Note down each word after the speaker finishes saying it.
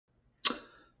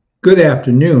Good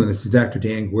afternoon. This is Dr.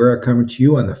 Dan Guerra coming to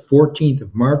you on the 14th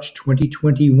of March,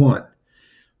 2021.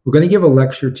 We're going to give a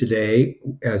lecture today,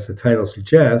 as the title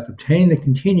suggests, Obtaining the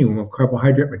Continuum of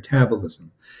Carbohydrate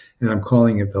Metabolism. And I'm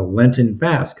calling it the Lenten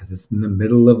Fast because it's in the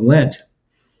middle of Lent.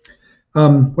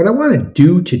 What I want to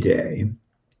do today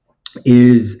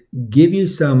is give you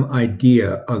some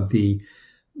idea of the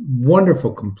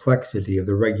wonderful complexity of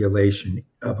the regulation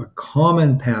of a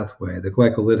common pathway, the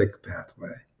glycolytic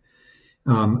pathway.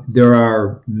 There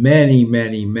are many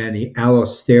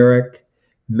allosteric,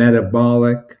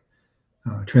 metabolic,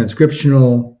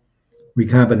 transcriptional,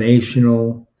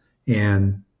 recombinational,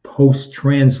 and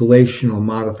post-translational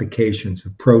modifications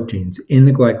of proteins in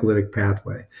the glycolytic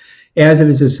pathway, as it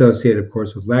is associated, of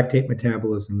course, with lactate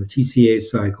metabolism, the TCA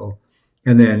cycle,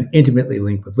 and then intimately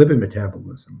linked with lipid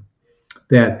metabolism.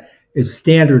 That is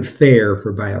standard fare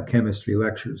for biochemistry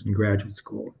lectures in graduate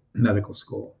school, medical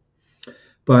school.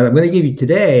 But I'm going to give you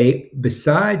today,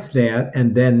 besides that,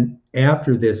 and then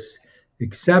after this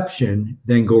exception,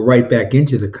 then go right back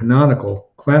into the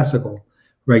canonical, classical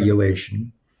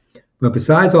regulation. But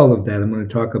besides all of that, I'm going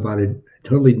to talk about a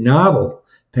totally novel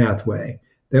pathway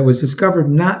that was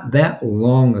discovered not that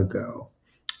long ago,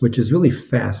 which is really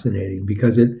fascinating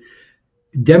because it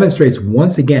demonstrates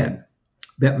once again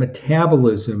that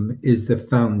metabolism is the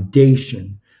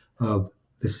foundation of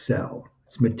the cell.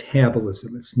 It's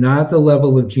metabolism. It's not the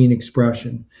level of gene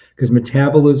expression, because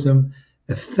metabolism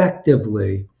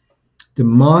effectively,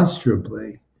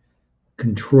 demonstrably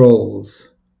controls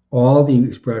all the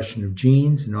expression of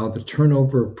genes and all the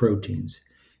turnover of proteins,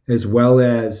 as well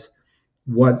as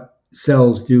what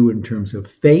cells do in terms of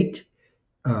fate,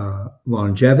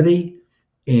 longevity,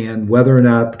 and whether or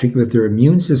not, particularly if they're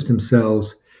immune system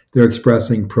cells, they're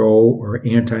expressing pro or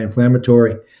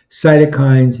anti-inflammatory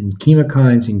cytokines and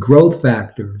chemokines and growth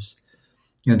factors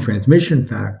and transmission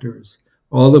factors,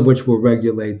 all of which will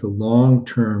regulate the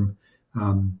long-term,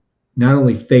 not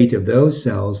only fate of those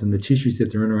cells and the tissues that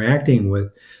they're interacting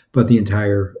with, but the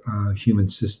entire human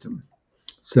system.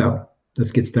 So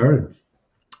let's get started.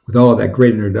 With all of that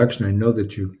great introduction, I know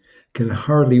that you can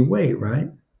hardly wait, right?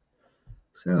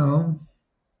 So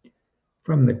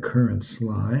from the current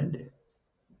slide.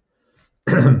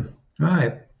 All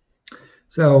right,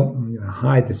 so I'm going to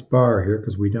hide this bar here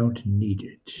because we don't need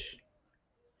it.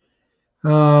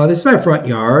 This is my front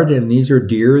yard, and these are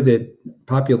deer that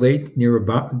populate near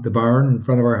the barn in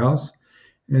front of our house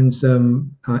and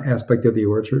some aspect of the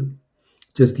orchard.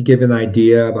 Just to give an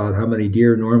idea about how many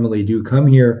deer normally do come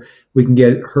here, we can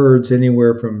get herds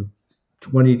anywhere from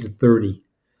 20 to 30.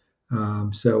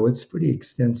 So it's pretty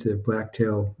extensive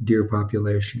black-tailed deer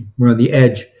population. We're on the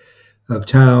edge of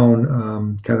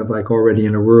town, kind of like already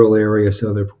in a rural area,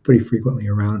 so they're pretty frequently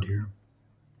around here.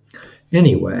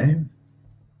 Anyway,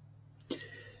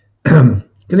 I'm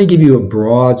going to give you a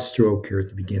broad stroke here at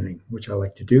the beginning, which I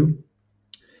like to do.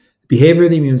 The behavior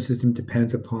of the immune system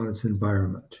depends upon its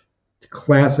environment. It's a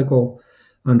classical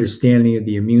understanding of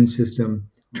the immune system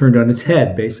turned on its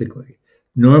head, basically.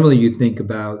 Normally, you think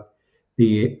about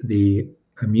the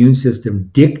immune system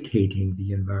dictating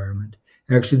the environment.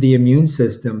 Actually, the immune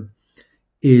system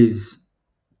is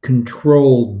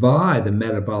controlled by the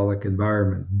metabolic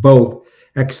environment, both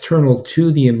external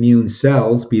to the immune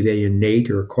cells, be they innate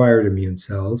or acquired immune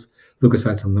cells,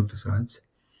 leukocytes and lymphocytes,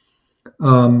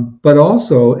 but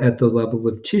also at the level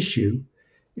of tissue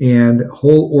and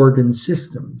whole organ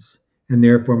systems, and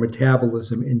therefore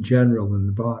metabolism in general in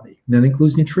the body. And that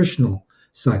includes nutritional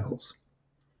cycles.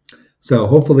 So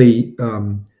hopefully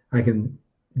I can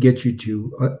get you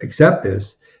to accept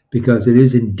this, because it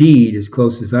is indeed as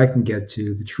close as I can get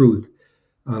to the truth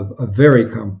of a very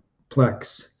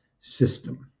complex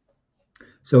system.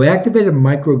 So activated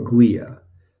microglia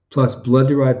plus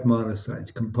blood-derived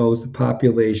monocytes compose the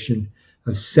population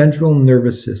of central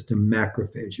nervous system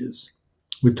macrophages.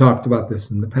 We've talked about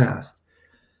this in the past.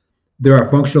 There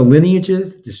are functional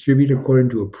lineages that distribute according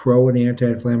to a pro and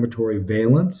anti-inflammatory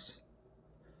valence.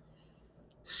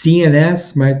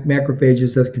 CNS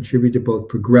macrophages thus contribute to both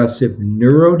progressive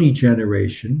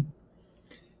neurodegeneration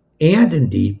and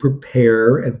indeed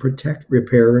repair and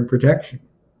protection.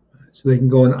 So they can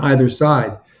go on either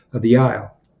side of the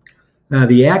aisle. Now,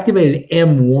 the activated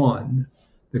M1,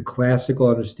 the classical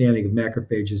understanding of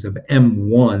macrophages of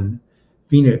M1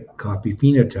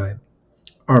 phenotype,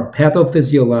 are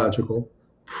pathophysiological,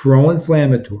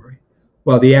 pro-inflammatory,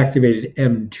 while the activated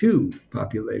M2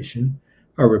 population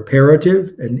are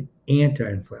reparative and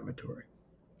anti-inflammatory.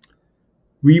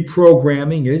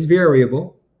 Reprogramming is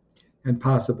variable and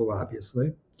possible,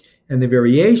 obviously, and the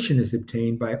variation is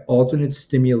obtained by alternate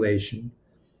stimulation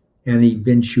and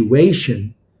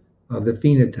eventuation of the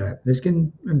phenotype. This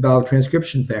can involve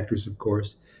transcription factors, of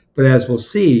course, but as we'll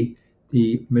see,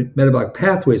 the metabolic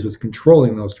pathways was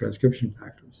controlling those transcription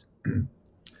factors.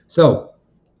 So,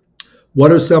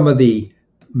 what are some of the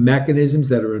mechanisms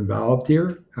that are involved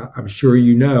here? I'm sure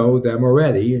you know them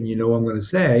already, and you know what I'm going to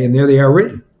say, and there they are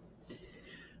written.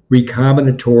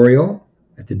 Recombinatorial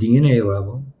at the DNA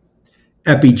level,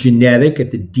 epigenetic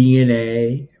at the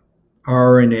DNA,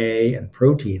 RNA, and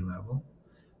protein level,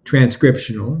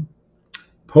 transcriptional,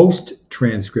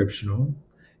 post-transcriptional,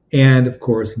 and of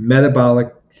course,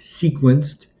 metabolic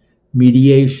sequenced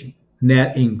mediation. And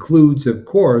that includes, of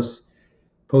course,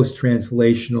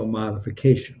 post-translational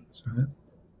modifications. Right?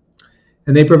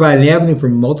 And they provide an avenue for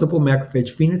multiple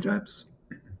macrophage phenotypes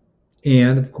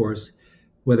and, of course,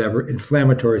 whatever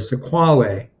inflammatory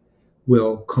sequelae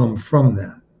will come from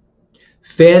that.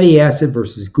 Fatty acid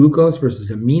versus glucose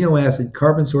versus amino acid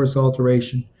carbon source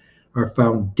alteration are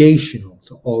foundational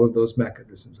to all of those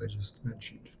mechanisms I just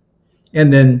mentioned.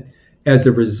 And then, as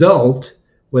a result,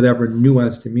 whatever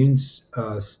nuanced immune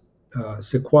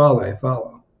sequelae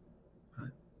follow.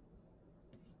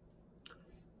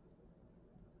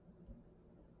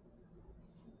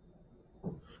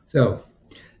 So,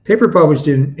 paper published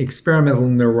in Experimental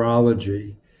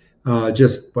Neurology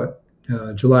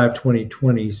July of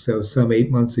 2020, so some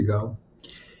 8 months ago.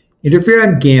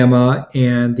 Interferon gamma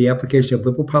and the application of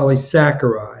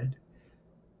lipopolysaccharide,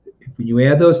 when you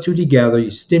add those two together, you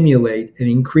stimulate and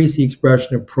increase the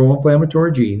expression of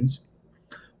pro-inflammatory genes,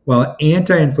 while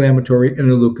anti-inflammatory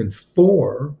interleukin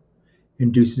 4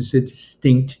 induces a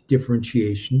distinct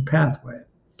differentiation pathway.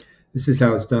 This is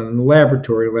how it's done in the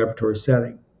laboratory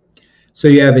setting. So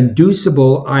you have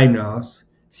inducible iNOS,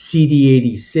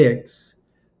 CD86.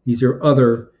 These are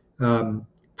other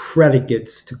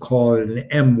predicates to call it an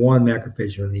M1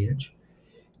 macrophage lineage.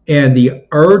 And the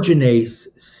arginase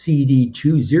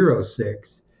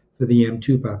CD206 for the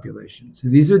M2 population. So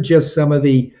these are just some of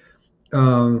the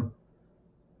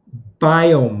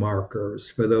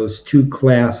biomarkers for those two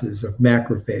classes of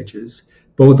macrophages,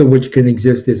 both of which can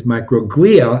exist as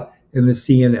microglia in the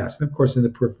CNS, and of course in the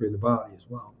periphery of the body as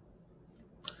well.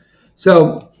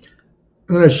 So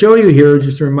I'm going to show you here,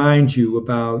 just to remind you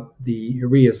about the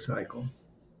urea cycle.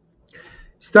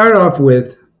 Start off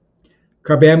with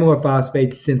carbamyl phosphate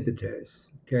synthetase.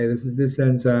 Okay, this is this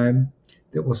enzyme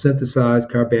that will synthesize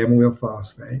carbamyl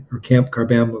phosphate, or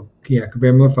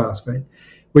carbamyl phosphate,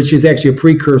 which is actually a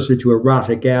precursor to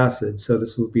orotic acid. So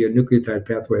this will be a nucleotide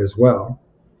pathway as well.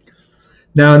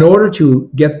 Now, in order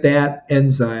to get that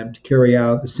enzyme to carry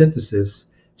out the synthesis,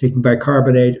 taking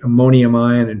bicarbonate, ammonium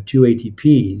ion, and 2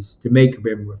 ATPs to make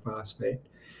carbamyl phosphate,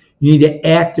 you need to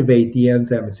activate the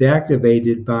enzyme. It's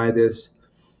activated by this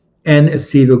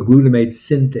N-acetylglutamate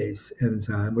synthase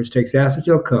enzyme, which takes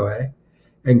acetyl-CoA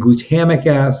and glutamic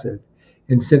acid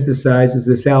and synthesizes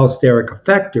this allosteric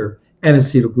effector,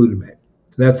 N-acetylglutamate.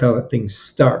 So that's how things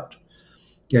start.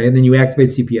 Okay, and then you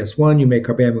activate CPS1, you make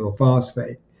carbamyl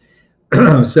phosphate.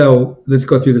 So let's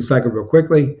go through the cycle real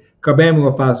quickly.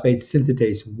 Carbamyl phosphate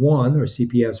synthetase 1, or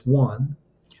CPS1.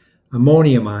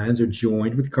 Ammonium ions are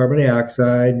joined with carbon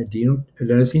dioxide and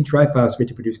adenosine triphosphate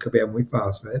to produce carbamyl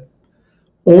phosphate.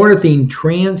 Ornithine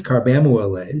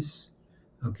transcarbamylase,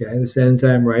 okay, this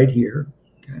enzyme right here,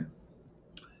 okay.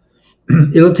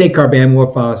 It'll take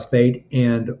carbamyl phosphate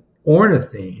and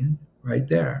ornithine right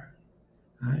there,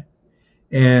 right?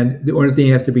 And the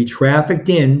ornithine has to be trafficked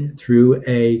in through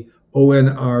a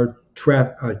ONR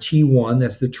T1,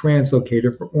 that's the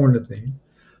translocator for ornithine,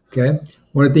 okay?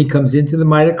 Ornithine comes into the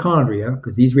mitochondria,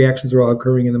 because these reactions are all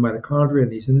occurring in the mitochondria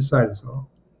and these in the cytosol.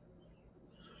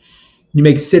 You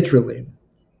make citrulline.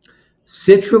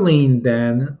 Citrulline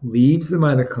then leaves the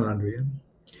mitochondria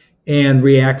and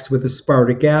reacts with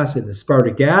aspartic acid. The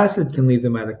aspartic acid can leave the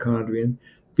mitochondrion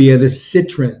via the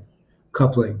citrin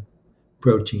coupling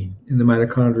protein in the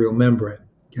mitochondrial membrane.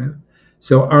 Okay?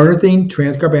 So ornithine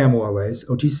transcarbamylase,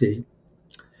 OTC,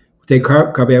 take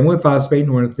carbamyl phosphate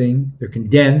and ornithine. They're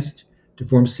condensed to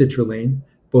form citrulline.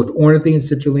 Both ornithine and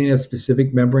citrulline have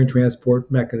specific membrane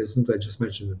transport mechanisms. I just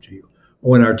mentioned them to you.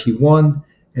 ONRT1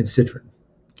 and citrin.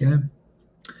 Okay?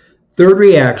 Third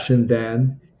reaction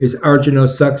then is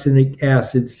arginosuccinic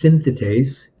acid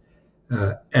synthetase,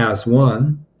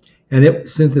 AS1, and it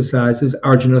synthesizes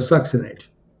arginosuccinate.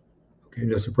 Okay,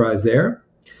 no surprise there.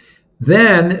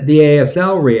 Then the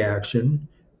ASL reaction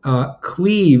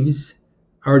cleaves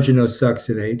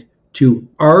arginosuccinate to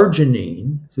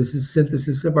arginine. So this is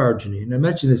synthesis of arginine. I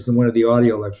mentioned this in one of the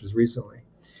audio lectures recently.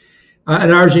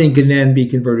 And arginine can then be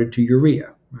converted to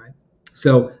urea, right?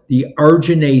 So the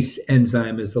arginase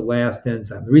enzyme is the last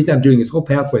enzyme. The reason I'm doing this whole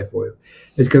pathway for you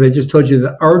is because I just told you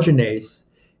that arginase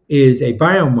is a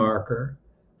biomarker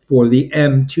for the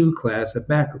M2 class of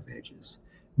macrophages.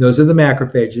 Those are the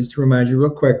macrophages, to remind you real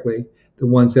quickly, the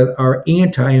ones that are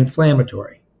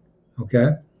anti-inflammatory,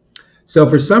 okay? So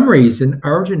for some reason,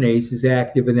 arginase is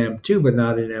active in M2, but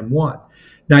not in M1.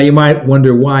 Now you might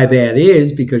wonder why that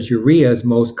is, because urea is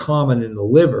most common in the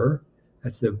liver.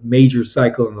 That's the major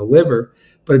cycle in the liver,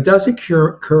 but it does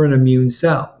occur in immune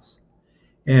cells.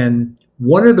 And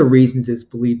one of the reasons it's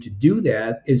believed to do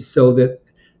that is so that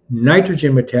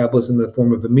nitrogen metabolism in the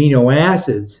form of amino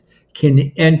acids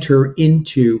can enter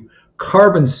into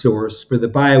carbon source for the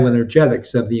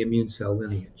bioenergetics of the immune cell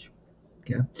lineage.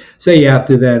 Okay? So you have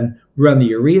to then run the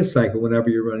urea cycle whenever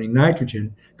you're running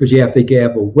nitrogen, because you have to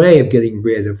have a way of getting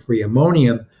rid of free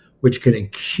ammonium, which can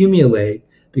accumulate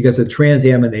because of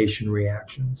transamination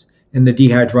reactions and the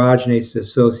dehydrogenases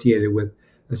associated with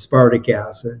aspartic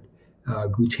acid,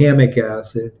 glutamic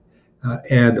acid,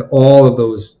 and all of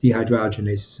those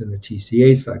dehydrogenases in the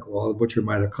TCA cycle, all of which are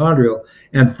mitochondrial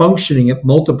and functioning at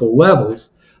multiple levels,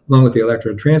 along with the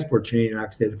electron transport chain and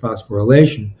oxidative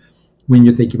phosphorylation, when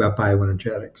you're thinking about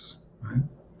bioenergetics. Right?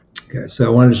 Okay, so I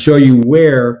wanted to show you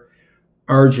where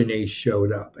arginase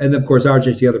showed up. And of course,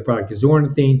 arginase, the other product is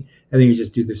ornithine, and then you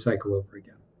just do the cycle over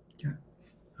again. Okay,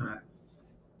 all right.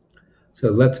 So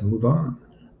let's move on.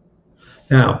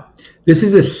 Now, this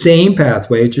is the same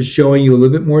pathway, just showing you a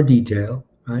little bit more detail,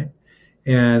 right?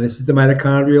 And this is the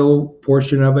mitochondrial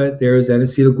portion of it. There's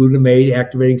N-acetylglutamate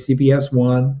activating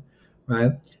CPS1,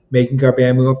 right? Making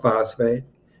carbaminophosphate,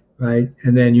 right?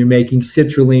 And then you're making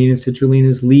citrulline, and citrulline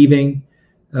is leaving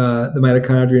the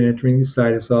mitochondria and entering the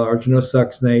cytosol,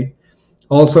 arginosuccinate.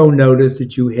 Also notice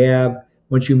that you have,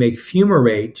 once you make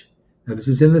fumarate, now this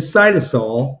is in the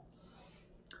cytosol,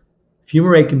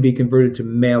 fumarate can be converted to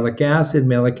malic acid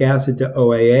to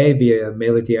OAA via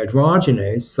malic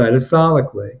dehydrogenase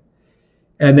cytosolically.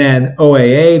 And then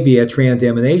OAA via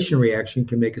transamination reaction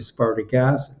can make aspartic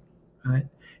acid, right?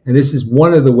 And this is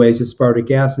one of the ways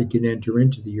aspartic acid can enter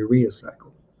into the urea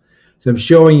cycle. So I'm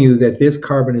showing you that this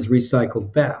carbon is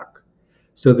recycled back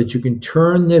so that you can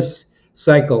turn this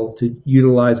cycle to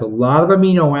utilize a lot of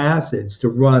amino acids to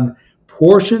run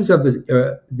portions of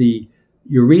the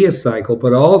urea cycle,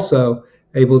 but also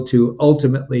able to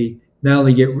ultimately not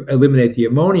only eliminate the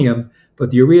ammonium, but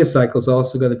the urea cycle is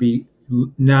also going to be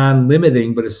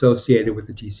non-limiting but associated with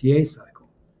the TCA cycle.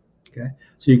 Okay,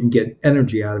 so you can get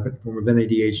energy out of it in the form of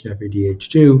NADH and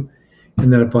FADH2,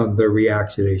 and then upon the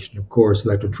reoxidation, of course,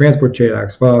 electron transport chain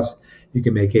oxphos, you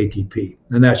can make ATP.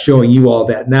 I'm not showing you all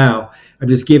that now. I'm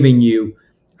just giving you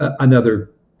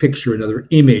another picture, another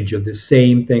image of the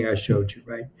same thing I showed you,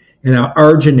 right? And now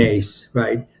arginase,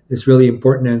 right, this really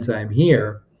important enzyme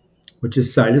here, which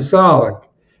is cytosolic,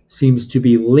 seems to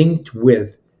be linked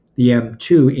with the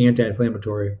M2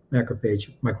 anti-inflammatory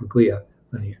macrophage microglia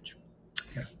lineage.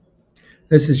 Okay.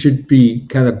 This should be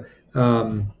kind of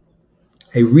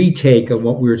a retake of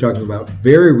what we were talking about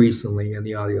very recently in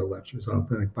the audio lectures on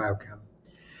clinic biochem.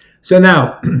 So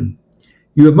now,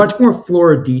 you have much more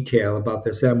florid detail about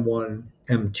this M1,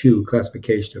 M2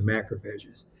 classification of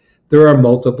macrophages. There are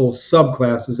multiple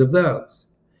subclasses of those.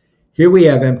 Here we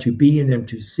have M2B and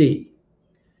M2C.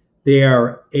 They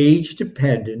are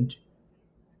age-dependent,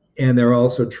 and they're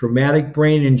also traumatic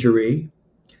brain injury,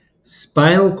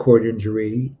 spinal cord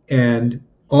injury, and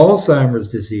Alzheimer's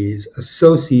disease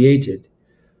associated,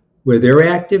 where their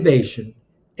activation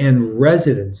and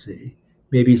residency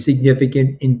may be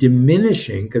significant in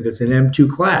diminishing, because it's an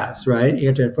M2 class, right,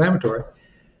 anti-inflammatory,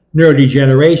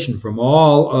 neurodegeneration from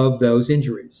all of those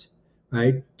injuries,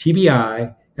 right,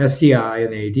 TBI, SCI,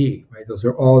 and AD, right, those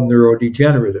are all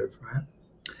neurodegenerative, right.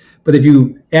 But if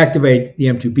you activate the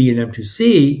M2B and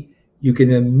M2C, you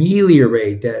can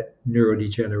ameliorate that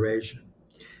neurodegeneration.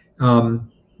 Now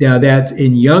that's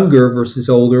in younger versus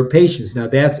older patients. Now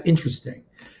that's interesting.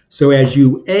 So as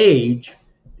you age,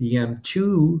 the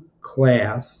M2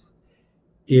 class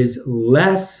is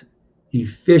less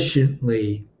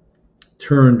efficiently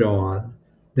turned on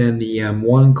than the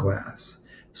M1 class.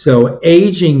 So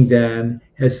aging then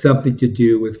has something to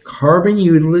do with carbon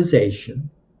utilization,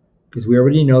 because we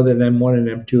already know that M1 and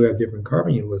M2 have different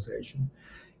carbon utilization,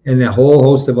 and a whole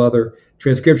host of other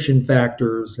transcription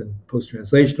factors and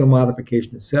post-translational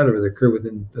modification, et cetera, that occur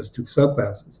within those two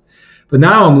subclasses. But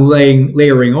now I'm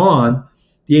layering on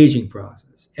the aging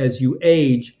process. As you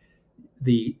age,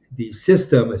 the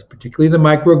system, particularly the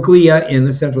microglia in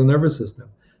the central nervous system,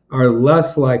 are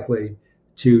less likely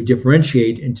to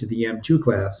differentiate into the M2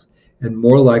 class and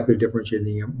more likely to differentiate in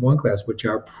the M1 class, which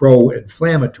are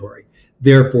pro-inflammatory,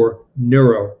 therefore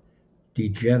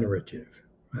neurodegenerative.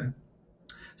 Right?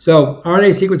 So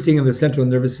RNA sequencing of the central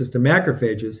nervous system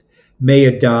macrophages may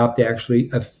adopt actually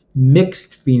a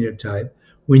mixed phenotype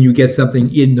when you get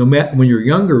something in, no matter when you're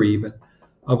younger even,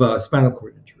 of a spinal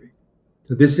cord injury.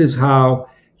 So this is how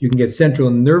you can get central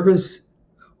nervous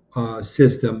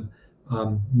system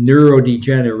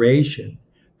neurodegeneration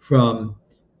from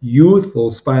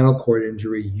youthful spinal cord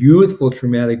injury, youthful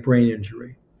traumatic brain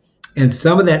injury. And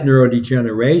some of that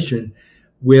neurodegeneration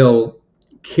will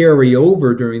carry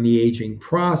over during the aging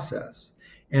process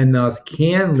and thus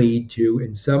can lead to,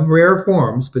 in some rare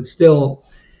forms, but still,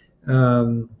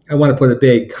 I want to put a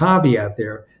big caveat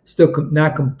there, still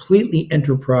not completely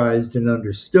enterprised and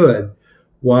understood,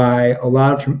 why a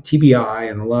lot of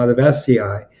TBI and a lot of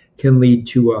SCI can lead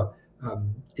to a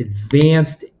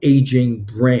advanced aging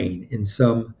brain in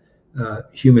some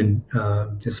human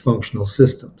dysfunctional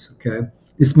systems. Okay,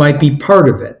 this might be part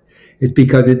of it. It's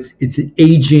because it's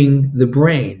aging the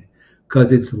brain,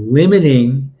 because it's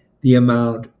limiting the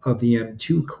amount of the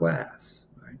M2 class,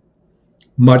 right?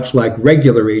 Much like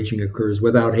regular aging occurs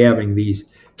without having these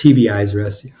TBIs or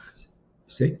SCIs.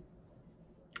 See?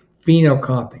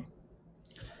 Phenocopying.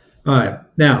 All right,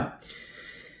 now,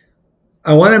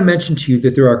 I want to mention to you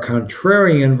that there are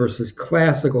contrarian versus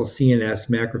classical CNS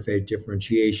macrophage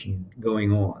differentiation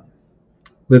going on.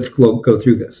 Let's go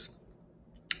through this.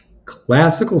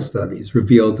 Classical studies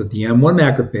revealed that the M1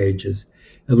 macrophages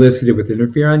elicited with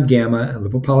interferon gamma and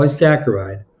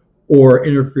lipopolysaccharide, or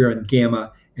interferon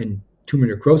gamma and tumor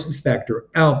necrosis factor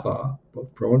alpha,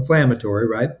 both pro-inflammatory,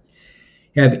 right,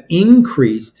 have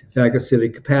increased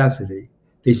phagocytic capacity.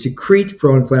 They secrete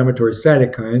pro-inflammatory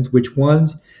cytokines, which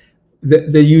ones,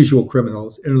 the usual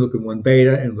criminals, interleukin-1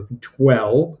 beta,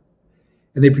 interleukin-12,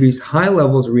 and they produce high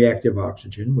levels of reactive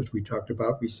oxygen, which we talked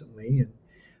about recently in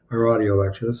our audio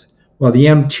lectures, while the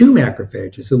M2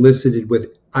 macrophages elicited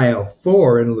with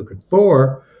IL-4,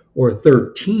 interleukin-4, or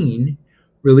 13,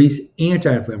 release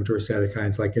anti-inflammatory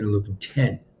cytokines like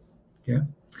interleukin-10, okay?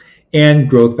 And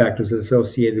growth factors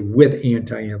associated with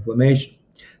anti-inflammation.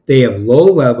 They have low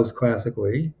levels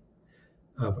classically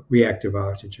of reactive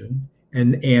oxygen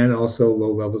and also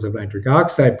low levels of nitric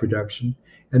oxide production,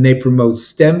 and they promote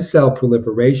stem cell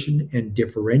proliferation and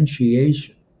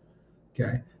differentiation.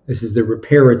 Okay, this is the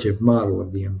reparative model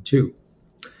of the M2.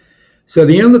 So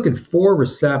the interleukin-4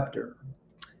 receptor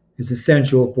is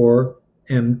essential for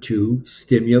M2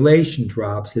 stimulation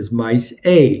drops as mice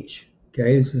age.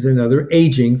 Okay, this is another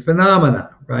aging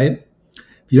phenomena, right?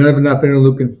 If you don't have enough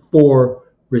interleukin-4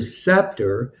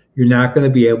 receptor, you're not going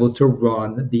to be able to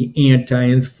run the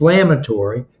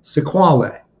anti-inflammatory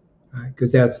sequelae, right?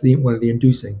 Because that's one of the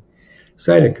inducing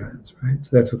cytokines, right?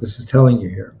 So that's what this is telling you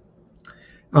here.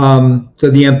 So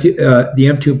the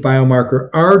M2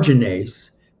 biomarker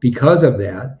arginase, because of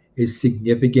that, is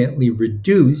significantly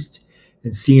reduced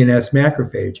in CNS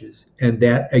macrophages, and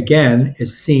that again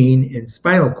is seen in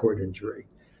spinal cord injury,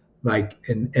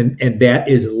 and that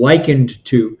is likened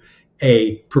to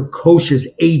a precocious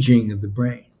aging of the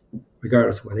brain,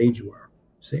 regardless of what age you are,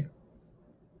 see,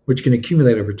 which can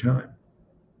accumulate over time.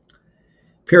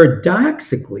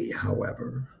 Paradoxically,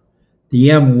 however, the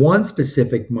M1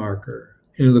 specific marker,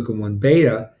 interleukin-1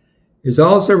 beta, is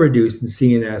also reduced in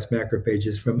CNS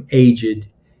macrophages from aged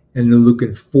and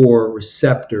interleukin-4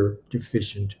 receptor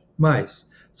deficient mice.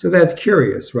 So that's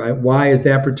curious, right? Why is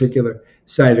that particular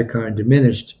cytokine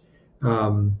diminished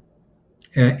in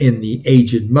the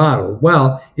aged model?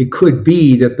 Well, it could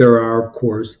be that there are, of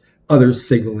course, other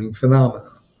signaling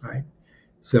phenomena, right?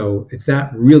 So it's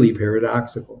not really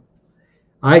paradoxical.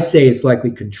 I say it's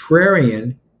likely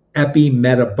contrarian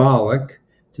epimetabolic.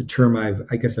 It's a term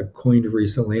I guess I've coined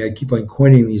recently. I keep on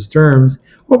coining these terms,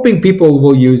 hoping people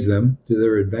will use them to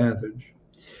their advantage.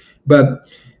 But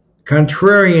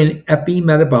contrarian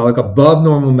epimetabolic, above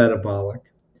normal metabolic,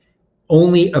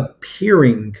 only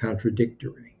appearing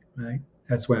contradictory, right?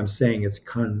 That's why I'm saying it's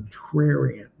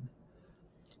contrarian,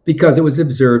 because it was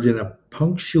observed in a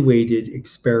punctuated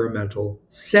experimental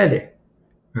setting,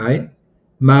 right?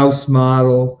 Mouse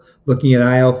model, looking at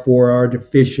IL-4R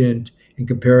deficient and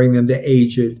comparing them to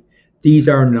aged. These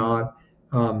are not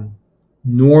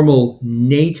normal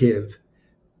native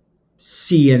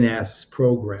CNS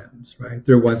programs, right?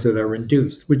 They're ones that are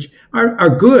induced, which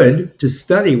are good to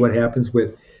study what happens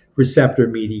with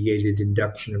receptor-mediated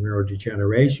induction of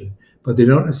neurodegeneration, but they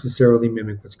don't necessarily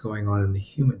mimic what's going on in the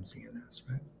human CNS,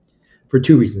 right? For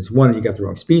two reasons. One, you got the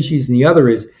wrong species, and the other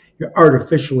is you're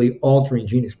artificially altering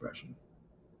gene expression,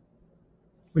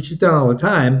 which is done all the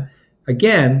time,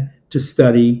 again, to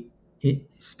study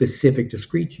specific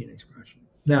discrete gene expression.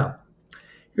 Now,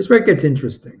 here's where it gets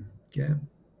interesting, okay?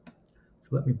 So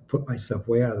let me put myself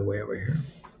way out of the way over here.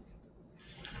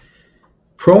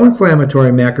 Pro-inflammatory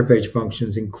macrophage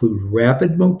functions include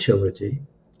rapid motility,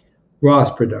 ROS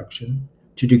production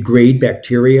to degrade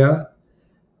bacteria,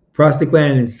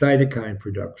 prostaglandin and cytokine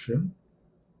production.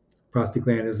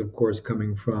 Prostaglandin is, of course,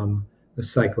 coming from the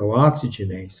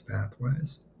cyclooxygenase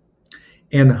pathways,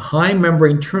 and high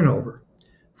membrane turnover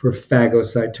for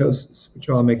phagocytosis, which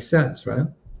all makes sense, right?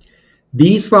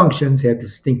 These functions have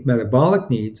distinct metabolic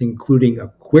needs, including a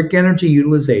quick energy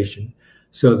utilization,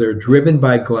 so they're driven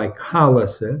by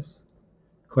glycolysis,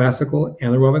 classical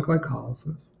anaerobic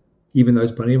glycolysis, even though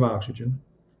there's plenty of oxygen,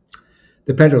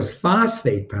 the pentose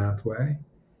phosphate pathway,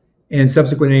 and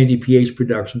subsequent NADPH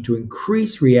production to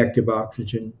increase reactive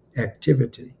oxygen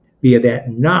activity via that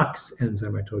NOx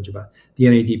enzyme I told you about, the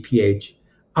NADPH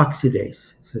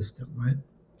oxidase system, right?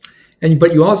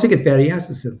 But you also get fatty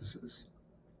acid synthesis.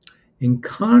 In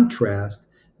contrast,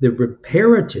 the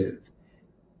reparative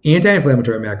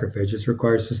anti-inflammatory macrophages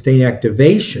require sustained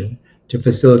activation to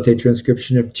facilitate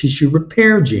transcription of tissue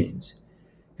repair genes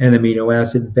and amino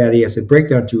acid and fatty acid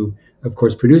breakdown to, of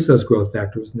course, produce those growth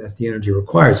factors, and that's the energy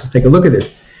required. Just take a look at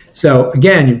this. So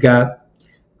again, you've got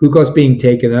glucose being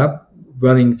taken up,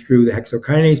 running through the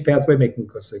hexokinase pathway, making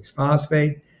glucose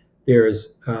 6-phosphate. There's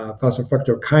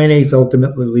phosphofructokinase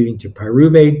ultimately leading to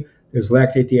pyruvate. There's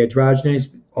lactate dehydrogenase.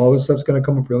 All this stuff's going to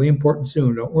come up really important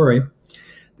soon, don't worry.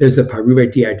 There's the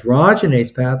pyruvate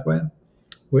dehydrogenase pathway,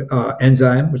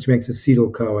 enzyme, which makes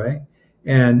acetyl-CoA.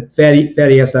 And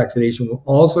fatty acid oxidation will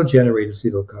also generate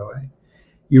acetyl-CoA.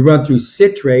 You run through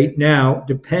citrate. Now,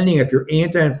 depending if you're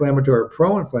anti-inflammatory or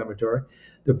pro-inflammatory,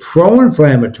 the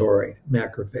pro-inflammatory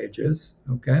macrophages,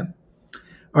 okay,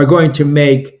 are going to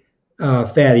make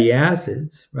fatty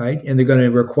acids, right? And they're going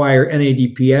to require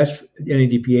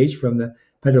NADPH from the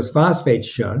pentose phosphate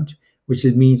shunt, which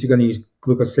means you're going to use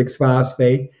glucose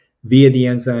 6-phosphate via the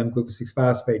enzyme glucose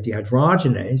 6-phosphate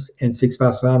dehydrogenase and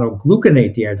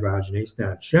 6-phosphatidylgluconate dehydrogenase,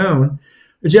 not shown,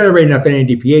 to generate enough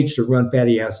NADPH to run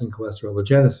fatty acid and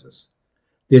cholesterologenesis.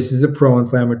 This is a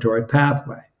pro-inflammatory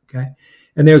pathway, okay?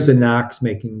 And there's the NOx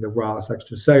making the ROS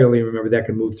extracellularly. Remember, that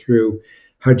can move through,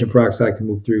 hydrogen peroxide can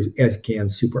move through, as can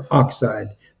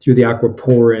superoxide, through the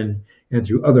aquaporin and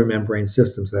through other membrane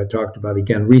systems that I talked about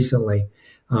again recently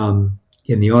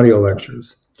in the audio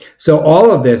lectures. So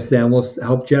all of this then will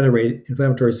help generate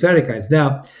inflammatory cytokines.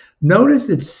 Now, notice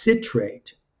that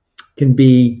citrate can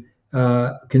be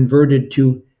converted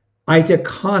to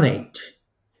itaconate.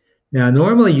 Now,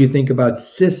 normally you think about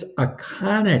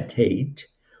cis-aconitate,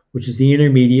 which is the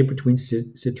intermediate between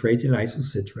citrate and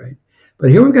isocitrate.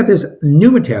 But here we've got this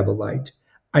new metabolite,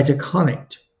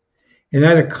 itaconate. And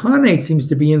itaconate seems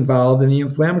to be involved in the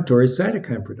inflammatory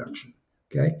cytokine production.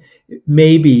 Okay,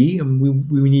 maybe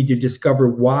we need to discover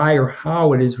why or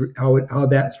how it is how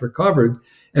that's recovered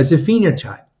as a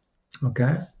phenotype.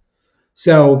 Okay,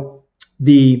 so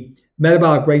the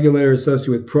metabolic regulator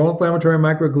associated with pro-inflammatory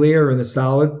microglia are in the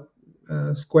solid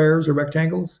squares or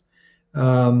rectangles,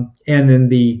 and then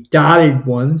the dotted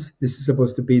ones. This is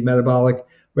supposed to be metabolic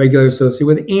regulator associated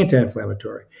with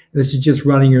anti-inflammatory. This is just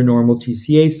running your normal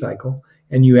TCA cycle.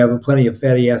 And you have plenty of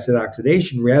fatty acid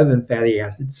oxidation rather than fatty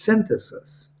acid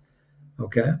synthesis,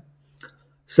 okay?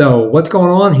 So what's going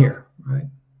on here, right?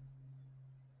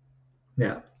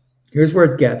 Now, here's where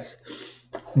it gets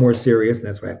more serious, and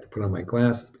that's why I have to put on my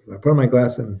glasses. Because when I put on my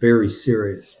glasses, I'm very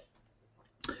serious.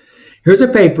 Here's a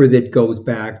paper that goes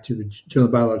back to the Journal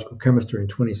of Biological Chemistry in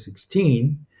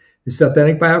 2016. This is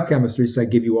authentic biochemistry, so I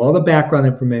give you all the background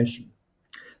information.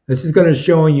 This is going to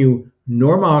show you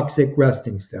normoxic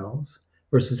resting cells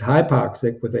versus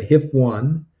hypoxic with a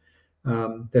HIF1,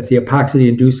 that's the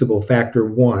epoxy-inducible factor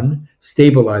 1,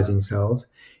 stabilizing cells.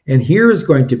 And here is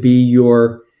going to be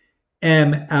your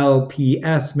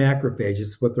MLPS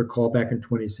macrophages, what they're called back in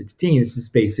 2016. This is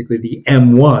basically the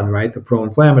M1, right, the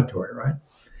pro-inflammatory, right?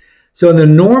 So in the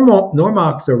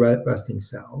normoxic resting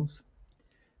cells,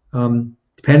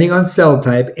 depending on cell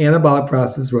type, anabolic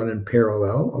processes run in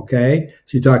parallel, okay?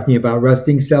 So you're talking about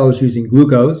resting cells using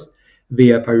glucose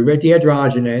via pyruvate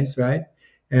dehydrogenase, right?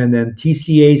 And then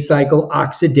TCA cycle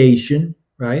oxidation,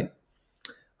 right?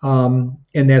 And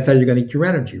that's how you're going to get your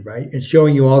energy, right? And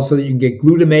showing you also that you can get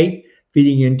glutamate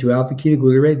feeding into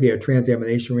alpha-ketoglutarate via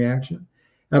transamination reaction.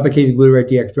 Alpha-ketoglutarate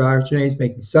dehydrogenase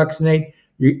making succinate.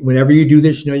 Whenever you do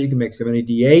this, you know you can make some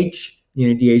NADH. The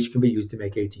NADH can be used to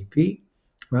make ATP,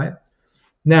 right?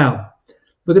 Now,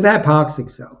 look at the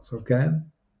hypoxic cells, okay?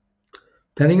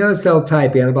 Depending on the cell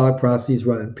type, anabolic processes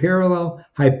run in parallel.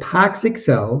 Hypoxic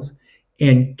cells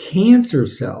and cancer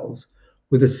cells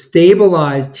with a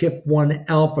stabilized HIF1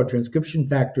 alpha transcription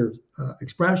factor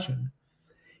expression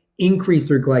increase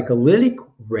their glycolytic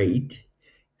rate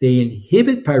they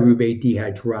inhibit pyruvate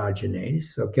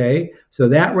dehydrogenase, okay? So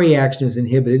that reaction is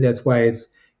inhibited. That's why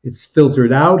it's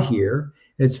filtered out here.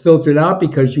 It's filtered out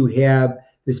because you have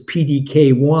this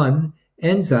PDK1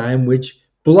 enzyme, which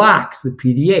blocks the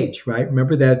PDH, right?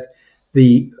 Remember, that's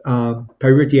the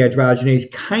pyruvate dehydrogenase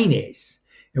kinase.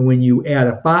 And when you add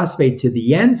a phosphate to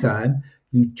the enzyme,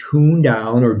 you tune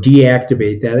down or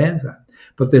deactivate that enzyme.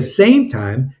 But at the same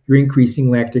time, you're increasing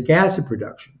lactic acid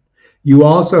production. You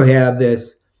also have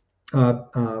this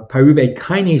pyruvate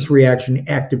kinase reaction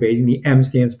activating. The M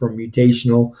stands for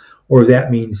mutational, or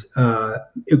that means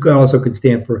it also could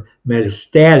stand for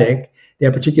metastatic.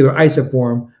 That particular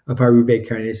isoform of pyruvate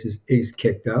kinase is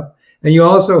kicked up. And you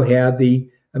also have the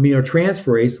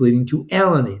aminotransferase leading to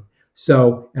alanine.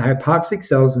 So hypoxic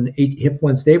cells and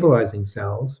HIF1 stabilizing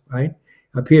cells, right,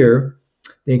 up here,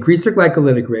 they increase their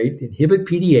glycolytic rate, they inhibit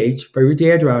PDH, pyruvate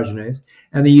dehydrogenase,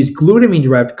 and they use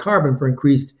glutamine-derived carbon for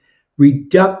increased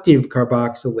reductive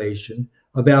carboxylation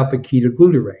of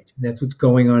alpha-ketoglutarate. And that's what's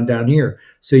going on down here.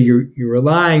 So you're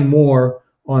relying more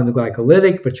on the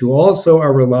glycolytic, but you also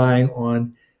are relying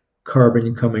on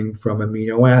carbon coming from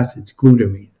amino acids,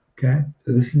 glutamine, okay?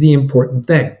 So this is the important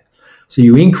thing. So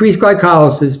you increase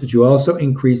glycolysis, but you also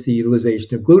increase the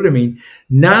utilization of glutamine.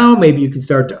 Now maybe you can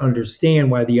start to understand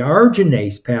why the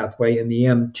arginase pathway in the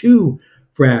M2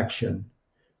 fraction,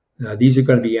 these are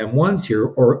going to be M1s here,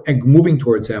 or moving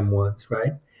towards M1s,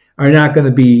 right, are not going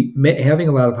to be having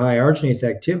a lot of high arginase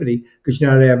activity because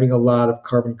you're not having a lot of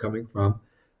carbon coming from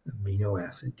amino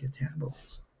acid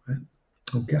catabolism, right?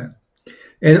 Okay.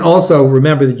 And also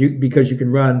remember that because you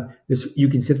can run this, you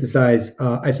can synthesize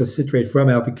isocitrate from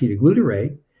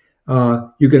alpha-ketoglutarate.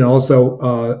 You can also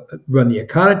run the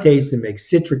aconitase and make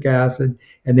citric acid,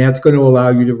 and that's going to allow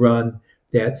you to run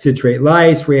that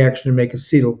citrate-lyase reaction to make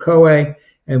acetyl-CoA.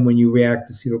 And when you react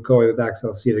acetyl-CoA with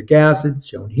oxaloacetic acid,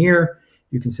 shown here,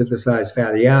 you can synthesize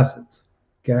fatty acids.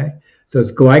 Okay, so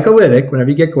it's glycolytic.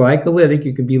 Whenever you get glycolytic,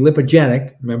 you can be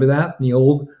lipogenic. Remember that in the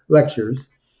old lectures.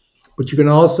 But you can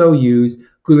also use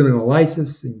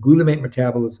glutaminolysis and glutamate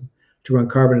metabolism to run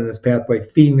carbon in this pathway,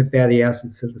 feeding the fatty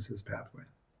acid synthesis pathway.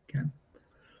 Okay.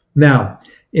 Now,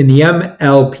 in the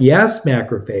MLPS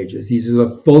macrophages, these are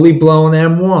the fully blown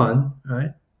M1,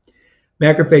 right?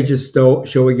 Macrophages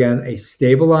show again a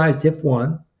stabilized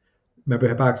HIF1.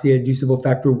 Remember, hypoxia-inducible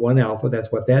factor 1 alpha,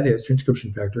 that's what that is,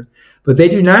 transcription factor. But they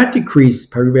do not decrease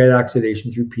pyruvate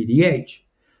oxidation through PDH.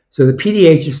 So the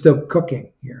PDH is still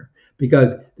cooking here,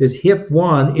 because this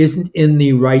HIF1 isn't in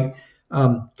the right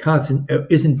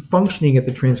isn't functioning at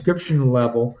the transcription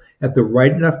level at the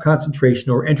right enough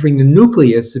concentration or entering the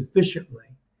nucleus sufficiently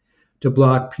to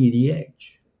block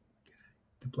PDH.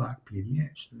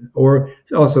 Or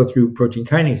also through protein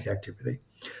kinase activity.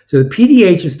 So the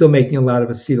PDH is still making a lot of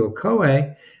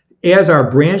acetyl-CoA, as are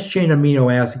branched chain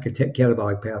amino acid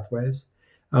catabolic pathways,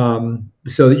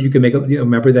 so that you can make,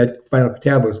 remember that final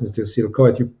catabolism is the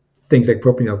acetyl-CoA through things like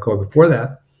propionyl-CoA before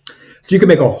that. So you can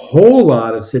make a whole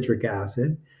lot of citric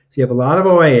acid. So you have a lot of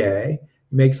OAA, you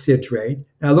make citrate.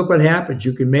 Now look what happens.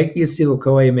 You can make the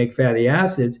acetyl-CoA and make fatty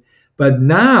acids, but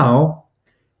now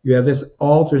you have this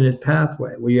alternate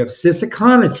pathway where you have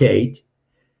cis-aconitate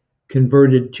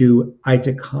converted to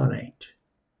itaconate.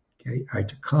 Okay,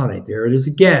 itaconate, there it is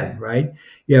again, right?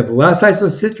 You have less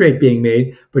isocitrate being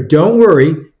made, but don't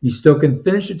worry, you still can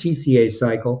finish the TCA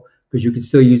cycle because you can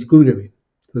still use glutamine.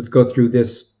 Let's go through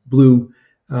this blue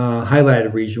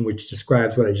highlighted region, which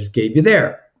describes what I just gave you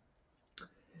there.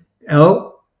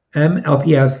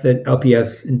 LPS, that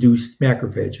LPS-induced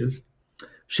macrophages,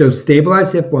 show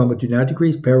stabilized HIF1 but do not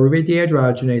decrease pyruvate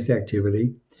dehydrogenase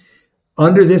activity.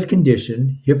 Under this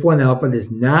condition, HIF1 alpha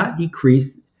does not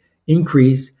increase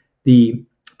the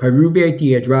pyruvate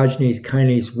dehydrogenase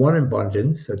kinase 1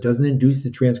 abundance, so it doesn't induce the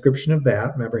transcription of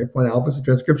that. Remember, HIF1 alpha is a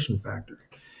transcription factor.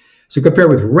 So compared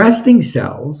with resting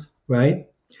cells, right,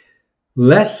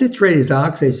 less citrate is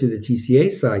oxidized through the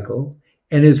TCA cycle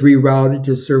and is rerouted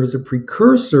to serve as a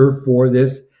precursor for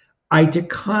this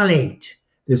itaconate,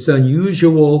 this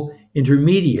unusual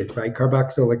intermediate, right,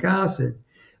 carboxylic acid,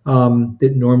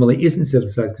 that normally isn't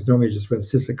synthesized because normally it just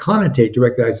runs cis-aconitate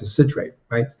directly isocitrate,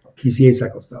 right, TCA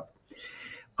cycle stuff.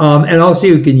 And also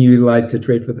you can utilize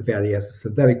citrate for the fatty acid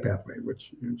synthetic pathway,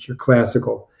 which is your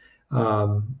classical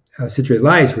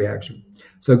citrate-lyase reaction.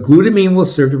 So glutamine will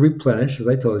serve to replenish, as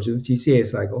I told you, the TCA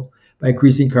cycle by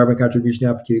increasing carbon contribution to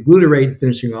alpha-ketoglutarate and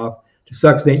finishing off to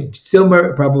succinate. You still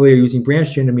probably are using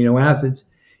branched chain amino acids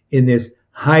in this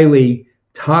highly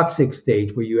toxic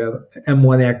state where you have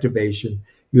M1 activation,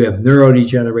 you have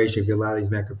neurodegeneration if you allow these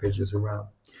macrophages around.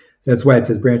 So that's why it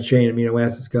says branched chain amino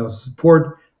acids can also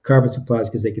support carbon supplies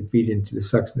because they can feed into the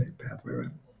succinate pathway, right?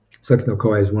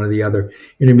 Succinyl-CoA is one of the other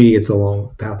intermediates along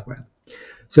the pathway.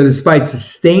 So despite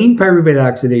sustained pyruvate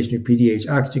oxidation of PDH,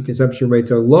 oxygen consumption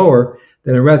rates are lower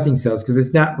than in resting cells because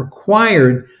it's not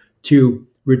required to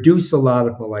reduce a lot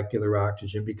of molecular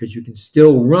oxygen, because you can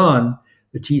still run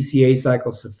the TCA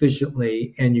cycle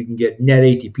sufficiently and you can get net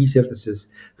ATP synthesis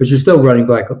because you're still running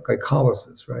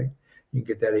glycolysis, right? You can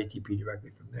get that ATP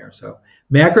directly from there. So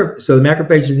the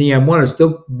macrophages in the M1 are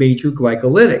still major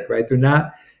glycolytic, right? They're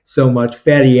not so much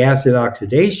fatty acid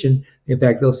oxidation. In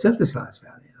fact, they'll synthesize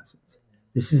fatty acids.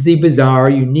 This is the bizarre,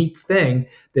 unique thing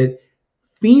that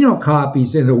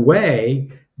phenocopies, in a way,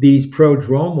 these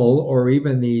prodromal or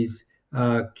even these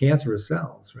cancerous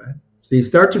cells, right? So you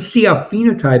start to see how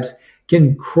phenotypes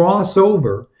can cross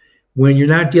over when you're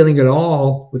not dealing at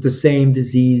all with the same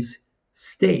disease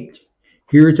state.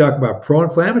 Here we talk about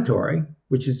pro-inflammatory,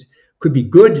 which could be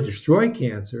good to destroy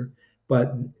cancer,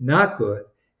 but not good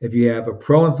if you have a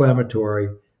pro-inflammatory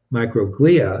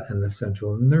microglia in the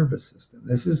central nervous system.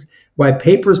 This is why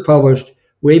papers published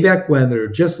way back when that are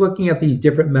just looking at these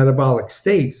different metabolic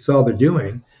states, that's all they're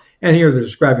doing, and here they're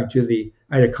describing to the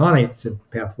itaconate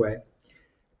pathway,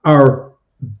 are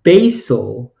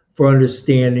basal for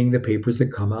understanding the papers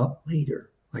that come out later,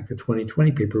 like the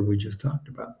 2020 paper we just talked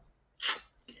about.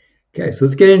 Okay, so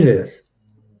let's get into this.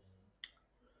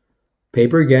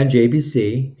 Paper again,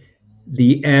 JBC,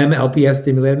 the M-LPS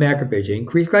stimulated macrophage,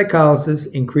 increased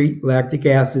glycolysis, increased lactic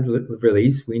acid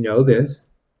release, we know this.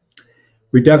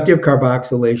 Reductive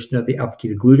carboxylation of the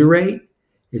alpha-ketoglutarate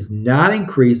is not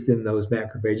increased in those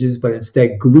macrophages, but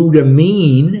instead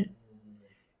glutamine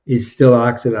is still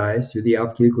oxidized through the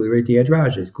alpha-ketoglutarate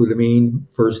dehydrogenase. Glutamine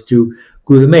first to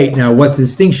glutamate. Now, what's the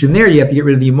distinction there? You have to get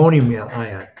rid of the ammonium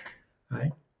ion,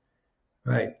 right?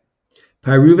 Right.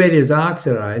 Pyruvate is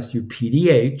oxidized through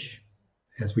PDH,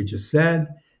 as we just said,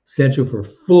 essential for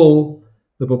full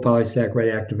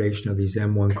lipopolysaccharide activation of these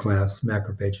M1 class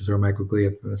macrophages or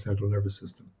microglia from the central nervous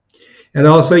system. And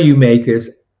also you make this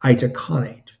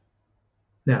itaconate.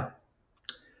 Now,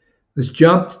 let's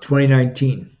jump to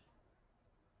 2019.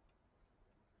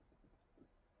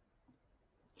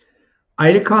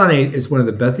 Itaconate is one of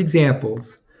the best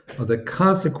examples of the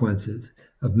consequences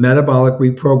of metabolic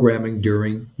reprogramming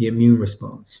during the immune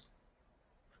response.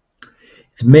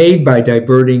 It's made by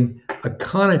diverting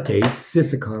aconitase,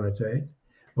 cis-aconitase,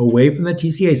 away from the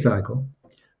TCA cycle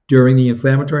during the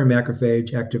inflammatory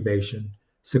macrophage activation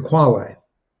sequelae.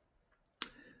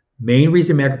 Main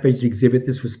reason macrophages exhibit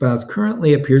this response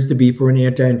currently appears to be for an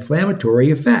anti-inflammatory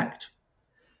effect,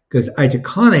 because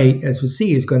itaconate, as we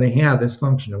see, is going to have this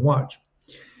function. And watch.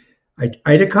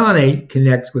 Itaconate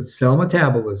connects with cell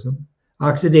metabolism,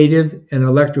 oxidative and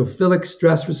electrophilic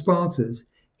stress responses,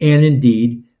 and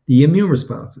indeed the immune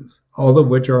responses, all of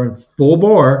which are in full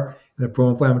bore in a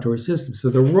pro-inflammatory system.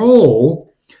 So the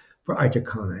role for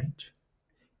itaconate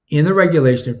in the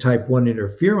regulation of type 1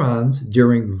 interferons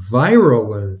during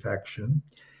viral infection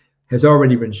has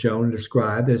already been shown and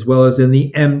described, as well as in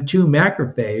the M2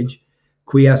 macrophage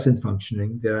quiescent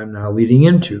functioning that I'm now leading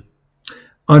into.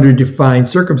 Under defined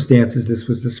circumstances, this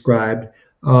was described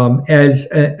as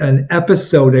an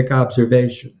episodic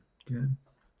observation. Okay?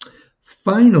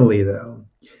 Finally, though,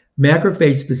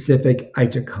 macrophage-specific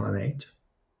itaconate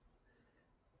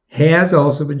has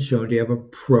also been shown to have a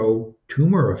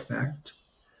pro-tumor effect.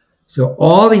 So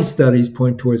all these studies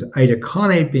point towards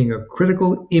itaconate being a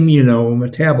critical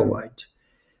immunometabolite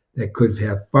that could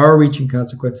have far-reaching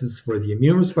consequences for the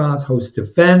immune response, host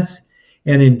defense,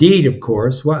 and indeed, of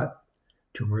course, what?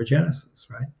 Tumorigenesis,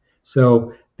 right?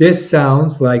 So this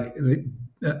sounds like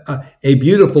a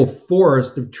beautiful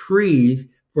forest of trees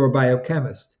for a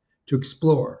biochemist to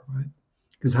explore, right?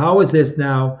 Because how is this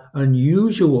now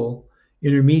unusual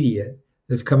intermediate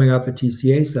that's coming off the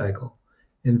TCA cycle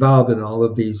involved in all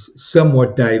of these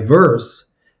somewhat diverse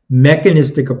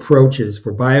mechanistic approaches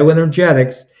for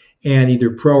bioenergetics and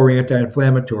either pro or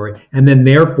anti-inflammatory, and then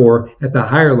therefore at the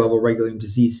higher level regulating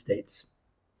disease states?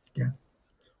 Okay.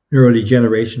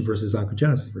 Neurodegeneration versus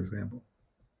oncogenesis, for example.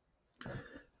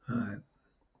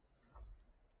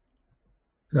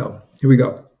 So here we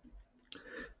go.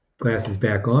 Glasses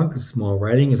back on because small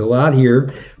writing. There's a lot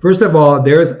here. First of all,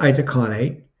 there's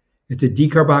itaconate. It's a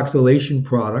decarboxylation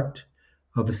product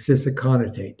of a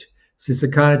cis-aconitate.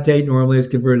 Cis-aconitate normally is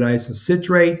converted to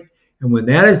isocitrate, and when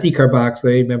that is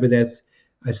decarboxylated, remember that's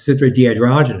isocitrate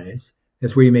dehydrogenase.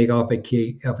 That's where you make alpha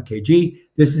Kg.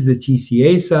 This is the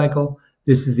TCA cycle.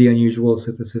 This is the unusual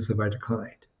synthesis of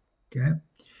itaconate. Okay.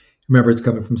 Remember, it's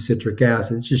coming from citric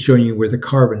acid. It's just showing you where the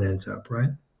carbon ends up, right?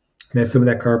 And as some of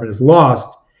that carbon is lost,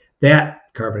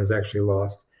 that carbon is actually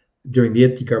lost during the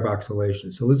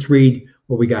decarboxylation. So let's read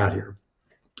what we got here.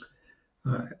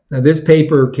 Now, this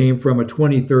paper came from from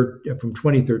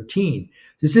 2013.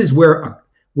 This is where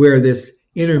this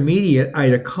intermediate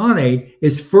itaconate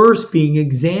is first being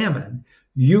examined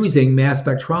using mass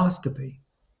spectroscopy,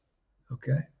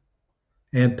 okay,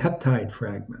 and peptide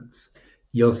fragments.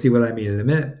 You'll see what I mean in a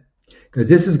minute, because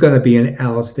this is going to be an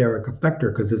allosteric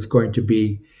effector, because it's going to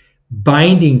be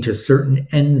binding to certain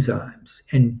enzymes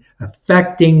and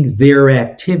affecting their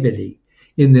activity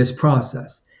in this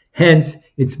process. Hence,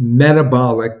 it's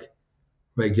metabolic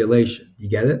regulation. You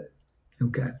get it?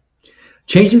 Okay.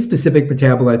 Change in specific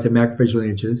metabolites of macrophage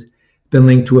lineages have been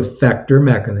linked to effector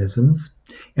mechanisms,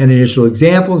 and initial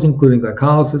examples, including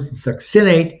glycolysis and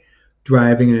succinate,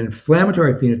 driving an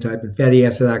inflammatory phenotype, and fatty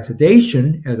acid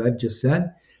oxidation, as I've just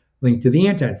said, linked to the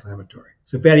anti-inflammatory.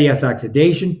 So fatty acid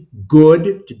oxidation,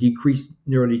 good to decrease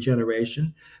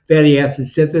neurodegeneration. Fatty acid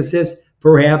synthesis,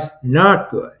 perhaps not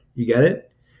good. You get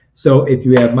it? So if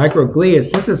you have microglia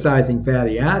synthesizing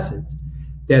fatty acids,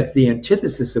 that's the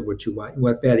antithesis of what you want. You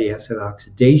want fatty acid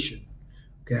oxidation.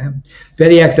 Okay?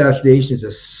 Fatty acid oxidation is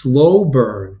a slow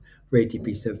burn for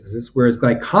ATP synthesis, whereas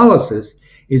glycolysis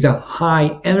is a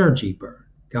high energy burn.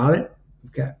 Got it?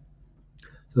 Okay.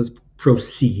 So let's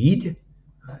proceed.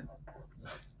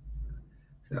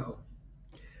 So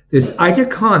this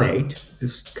itaconate,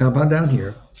 this compound down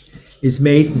here, is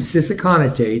made from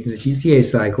cis-iconatate in the TCA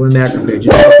cycle in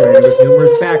macrophages operating with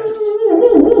numerous factors.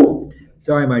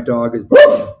 Sorry, my dog is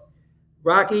barking.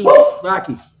 Rocky,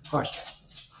 hush.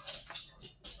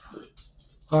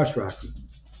 Hush, Rocky.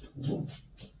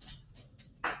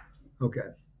 Okay.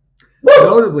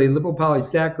 Notably,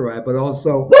 lipopolysaccharide, but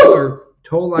also other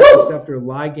toll-like receptor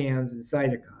ligands and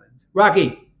cytokines.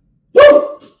 Rocky!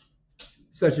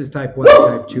 Such as type 1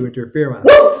 and type 2 interferons.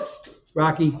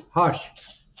 Rocky, hush.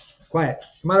 Quiet.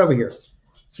 Come on over here.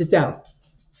 Sit down.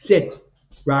 Sit.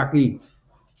 Rocky.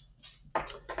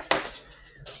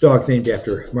 Dog's named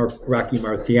after Rocky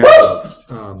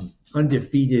Marciano,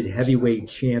 undefeated heavyweight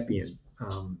champion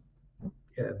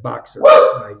boxer,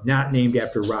 right? Not named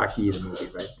after Rocky in the movie,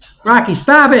 right? Rocky,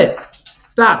 stop it!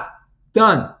 Stop.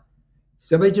 Done.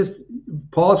 Somebody just,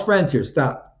 Paul's friends here,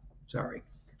 stop. Sorry.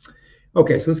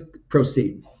 Okay, so let's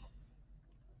proceed.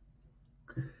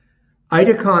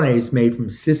 Itaconate is made from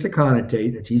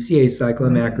cis-iconatate, the TCA cycle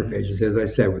in macrophages, as I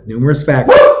said, with numerous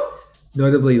factors,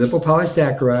 notably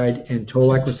lipopolysaccharide and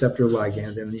toll-like receptor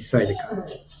ligands and these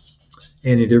cytokines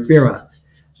and interferons.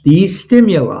 These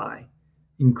stimuli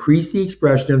increase the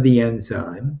expression of the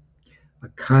enzyme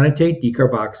aconate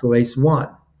decarboxylase 1,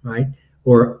 right,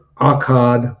 or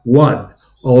ACOD1,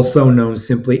 also known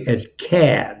simply as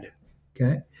CAD,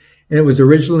 okay? And it was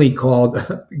originally called,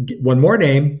 one more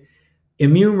name,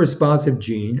 immune responsive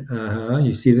gene.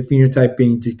 You see the phenotype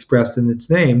being expressed in its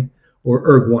name, or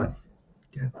ERG1.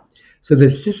 Okay. So the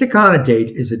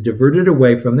cis-iconatate is diverted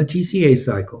away from the TCA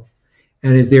cycle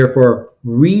and is therefore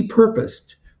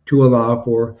repurposed to allow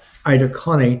for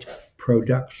itaconate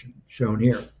production, shown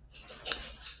here.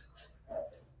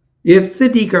 If the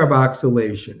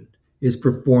decarboxylation is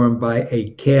performed by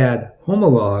a CAD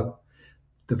homolog,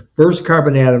 the first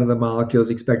carbon atom of the molecule is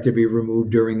expected to be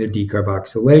removed during the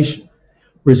decarboxylation,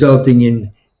 resulting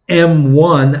in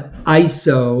M1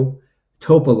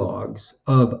 isotopologs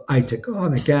of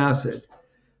itaconic acid.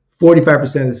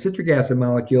 45% of the citric acid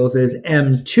molecules as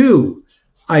M2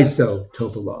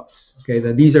 isotopologs. Okay,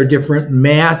 now these are different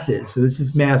masses. So this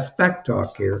is mass spec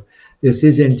talk here. This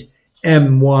isn't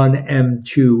M1,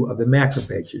 M2 of the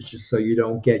macrophages, just so you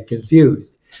don't get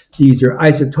confused. These are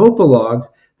isotopologs.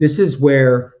 This is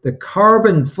where the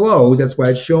carbon flows. That's why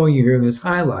it's showing you here in this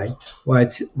highlight, why I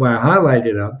highlighted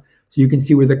it up, so you can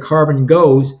see where the carbon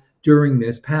goes during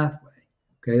this pathway.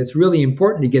 Okay, it's really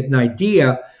important to get an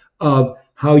idea of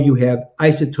how you have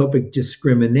isotopic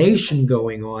discrimination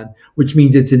going on, which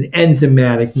means it's an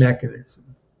enzymatic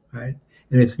mechanism, right?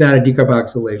 And it's not a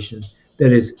decarboxylation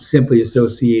that is simply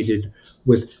associated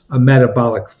with a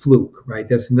metabolic fluke, right?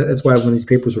 That's why when these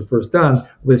papers were first done,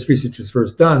 when this research was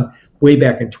first done, way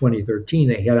back in 2013,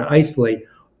 they had to isolate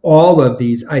all of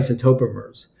these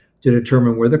isotopomers to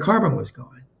determine where the carbon was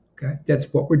going, okay? That's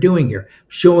what we're doing here,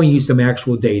 showing you some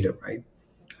actual data, right?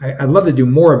 I'd love to do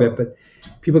more of it, but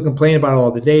people complain about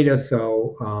all the data,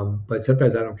 so, but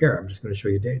sometimes I don't care. I'm just going to show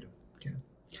you data, okay?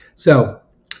 So,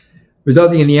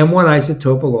 resulting in the M1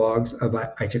 isotopologs of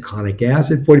itaconic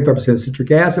acid, 45%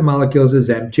 citric acid molecules is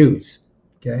M2s,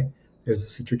 okay? There's a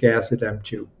citric acid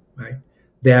M2, right?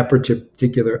 That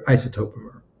particular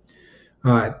isotopomer.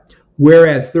 All right.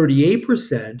 Whereas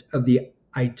 38% of the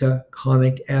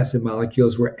itaconic acid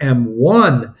molecules were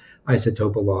M1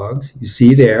 isotopologs. You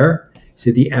see there, see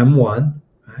the M1,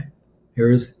 right?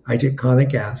 Here's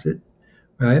itaconic acid,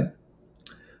 right?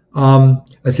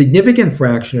 A significant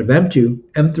fraction of M2,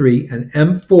 M3, and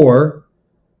M4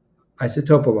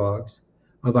 isotopologues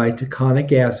of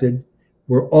itaconic acid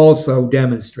were also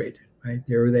demonstrated. Right,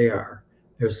 there they are.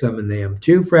 There's some in the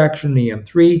M2 fraction, the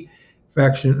M3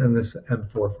 fraction, and this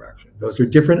M4 fraction. Those are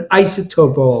different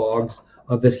isotopologues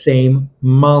of the same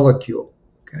molecule.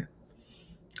 Okay.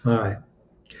 All right.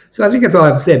 So I think that's all I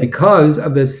have to say. Because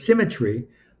of the symmetry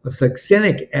of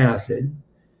succinic acid,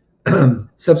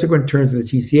 subsequent turns of the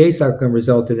TCA cycle can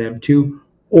result in M2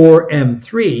 or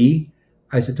M3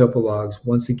 isotopologues,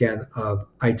 once again, of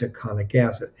itaconic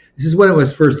acid. This is when it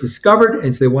was first discovered,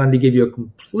 and so they wanted to give you a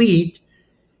complete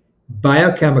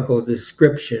biochemical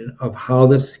description of how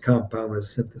this compound was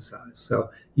synthesized. So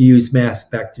you use mass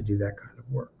spec to do that kind of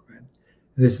work. Right?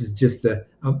 And this is just the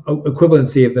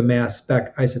equivalency of the mass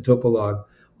spec isotopolog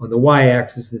on the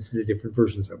y-axis. This is the different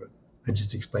versions of it. I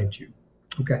just explained to you.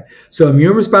 Okay, so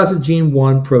immune responsive gene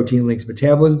 1 protein links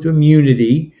metabolism to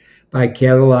immunity by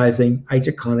catalyzing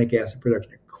itaconic acid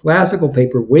production. A classical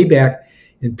paper way back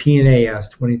in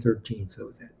PNAS 2013. So it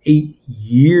was that 8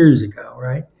 years ago,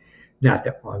 right? Not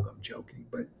that long ago, I'm joking.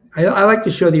 But I like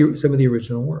to show some of the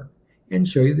original work and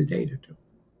show you the data too.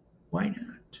 Why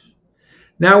not?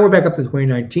 Now we're back up to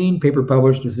 2019. Paper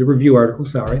published. This is a review article,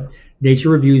 sorry. Nature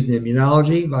Reviews in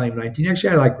Immunology, volume 19.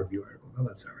 Actually, I like review articles. I'm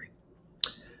not sorry.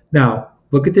 Now,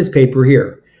 look at this paper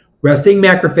here. Resting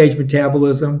macrophage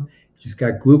metabolism. Just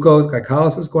got glucose,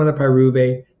 glycolysis going to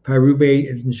pyruvate. Pyruvate,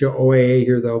 it doesn't show OAA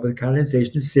here though, but the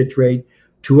condensation is citrate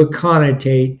to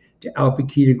aconitate to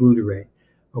alpha-ketoglutarate.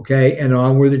 Okay, and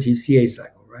onward the TCA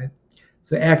cycle, right?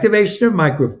 So activation of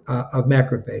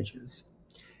macrophages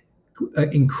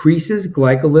increases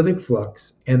glycolytic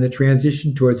flux and the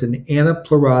transition towards an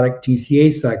anaplerotic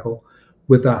TCA cycle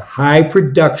with a high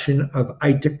production of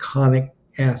itaconic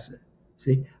acid.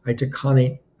 See,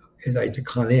 itaconate is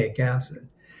itaconic acid.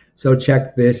 So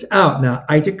check this out. Now,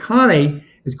 itaconate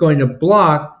is going to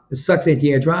block the succinate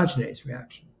dehydrogenase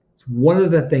reaction. It's one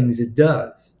of the things it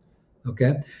does.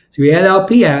 Okay, so you add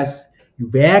LPS,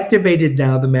 you've activated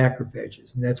now the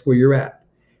macrophages, and that's where you're at.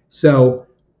 So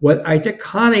what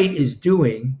itaconate is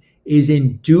doing is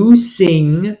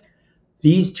inducing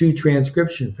these two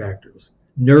transcription factors,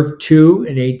 NRF2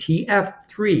 and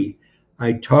ATF3.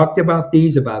 I talked about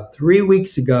these about 3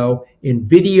 weeks ago in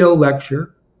video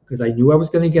lecture, because I knew I was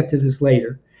going to get to this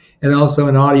later, and also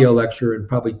an audio lecture and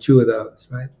probably 2 of those,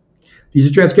 right? These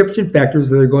are transcription factors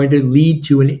that are going to lead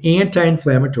to an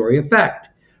anti-inflammatory effect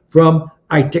from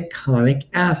itaconic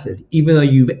acid, even though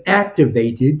you've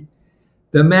activated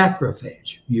the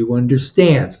macrophage. You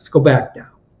understand. So let's go back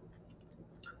now.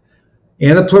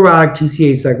 Anaplerotic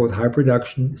TCA cycle with high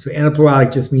production. So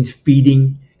anaplerotic just means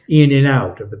feeding in and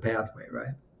out of the pathway,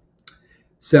 right?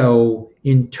 So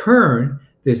in turn,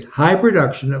 this high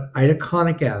production of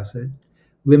itaconic acid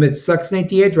limits succinate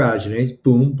dehydrogenase,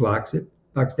 boom, blocks it,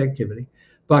 blocks the activity,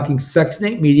 blocking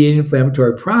succinate-mediated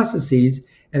inflammatory processes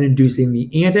and inducing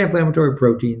the anti-inflammatory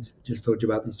proteins. Just told you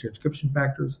about these transcription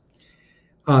factors.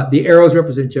 The arrows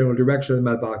represent general direction of the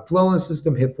metabolic flow in the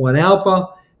system. HIF1 alpha,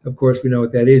 of course, we know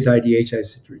what that is, IDH,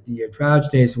 isocitrate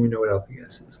dehydrogenase, and we know what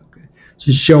LPS is. Okay,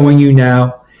 just showing you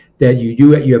now that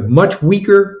you have much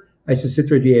weaker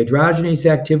isocitrate dehydrogenase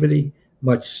activity,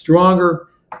 much stronger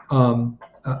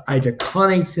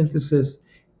itaconate synthesis,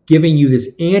 giving you this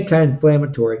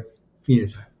anti-inflammatory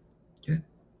phenotype, okay,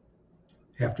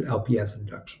 after LPS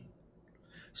induction.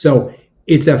 So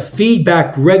it's a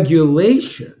feedback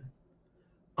regulation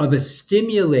of a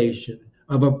stimulation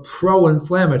of a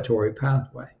pro-inflammatory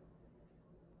pathway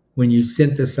when you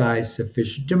synthesize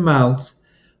sufficient amounts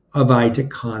of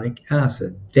itaconic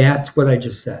acid. That's what I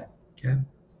just said, okay?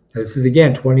 This is,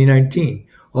 again, 2019.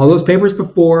 All those papers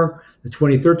before, the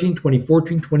 2013,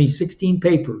 2014, 2016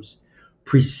 papers,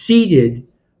 preceded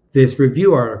this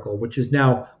review article, which is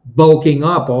now bulking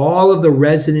up all of the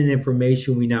resonant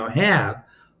information we now have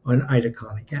on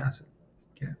itaconic acid.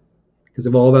 Okay? Because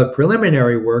of all the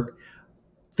preliminary work,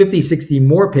 50, 60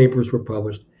 more papers were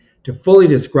published to fully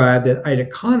describe that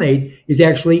itaconate is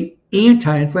actually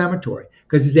anti-inflammatory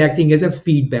because it's acting as a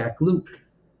feedback loop.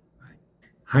 Right?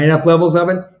 High enough levels of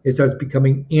it, it starts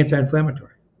becoming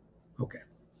anti-inflammatory. Okay.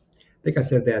 I think I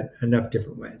said that enough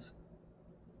different ways.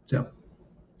 So,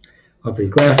 off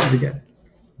these glasses again,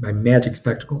 my magic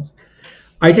spectacles.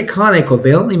 Itaconate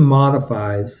covalently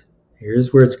modifies,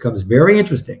 here's where it becomes very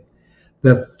interesting,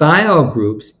 the thiol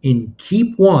groups in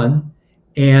KEAP1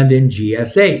 and in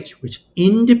GSH, which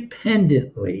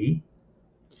independently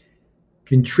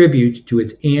contribute to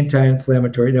its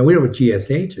anti-inflammatory. Now, we know what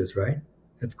GSH is, right?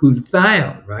 That's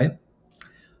glutathione, right?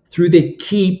 Through the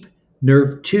KEAP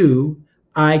NRF2,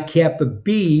 I kappa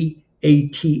B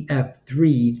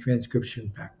ATF3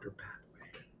 transcription factor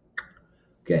pathway.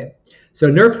 Okay,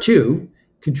 so NRF2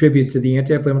 contributes to the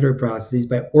anti-inflammatory processes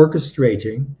by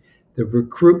orchestrating the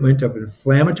recruitment of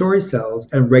inflammatory cells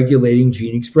and regulating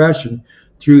gene expression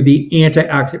through the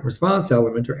antioxidant response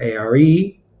element, or ARE.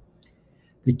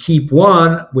 The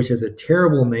KEAP1, which has a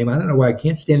terrible name, I don't know why I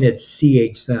can't stand that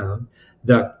CH sound,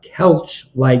 the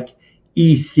Kelch-like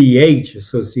ECH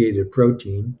associated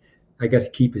protein. I guess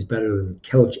KEAP is better than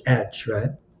Kelch-Etch,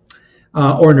 right?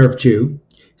 Or NRF2.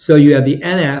 So you have the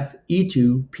NF,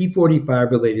 E2, P45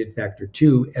 related factor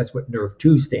 2, that's what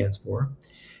NRF2 stands for,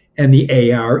 and the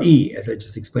ARE, as I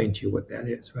just explained to you what that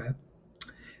is, right?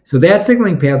 So that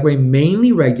signaling pathway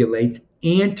mainly regulates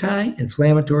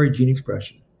anti-inflammatory gene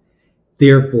expression.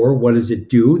 Therefore, what does it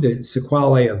do? The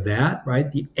sequelae of that,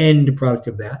 right, the end product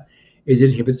of that, is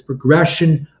it inhibits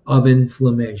progression of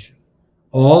inflammation,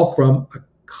 all from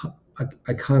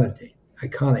iconate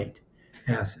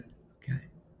acid. Okay.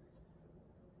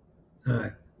 All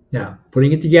right. Now,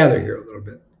 putting it together here a little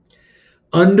bit.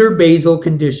 Under basal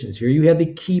conditions, here you have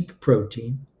the KEAP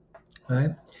protein, right,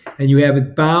 and you have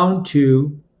it bound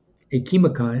to a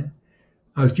chemokine.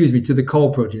 To the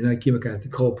COL protein, not a chemokine, it's the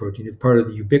COL protein. It's part of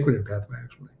the ubiquitin pathway,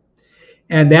 actually.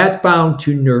 And that's bound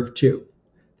to NRF2.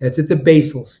 That's at the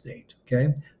basal state,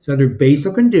 okay? So under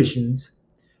basal conditions,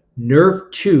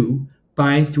 NRF2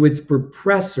 binds to its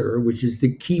repressor, which is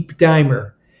the KEAP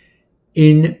dimer,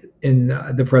 in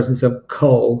the presence of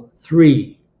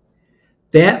COL3.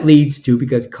 That leads to,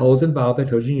 because COL is involved, I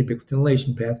told you, in the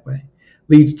ubiquitination pathway,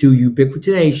 leads to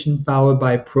ubiquitination followed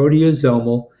by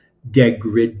proteasomal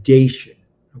degradation.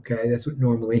 Okay, that's what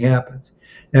normally happens.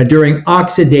 Now, during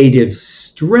oxidative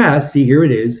stress, see, here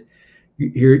it is.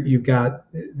 Here you've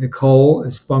got the COL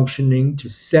is functioning to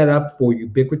set up for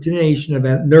ubiquitination of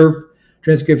that NRF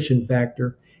transcription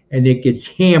factor, and it gets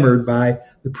hammered by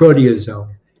the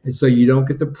proteasome. And so you don't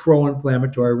get the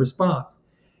pro-inflammatory response.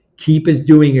 KEAP is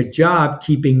doing a job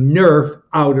keeping NRF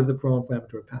out of the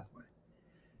pro-inflammatory pathway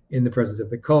in the presence of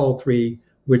the COL3,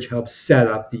 which helps set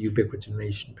up the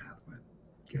ubiquitination pathway.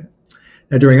 Okay.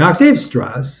 Now, during oxidative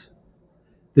stress,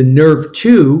 the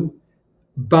NRF2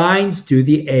 binds to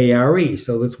the ARE.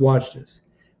 So let's watch this.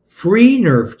 Free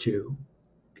NRF2,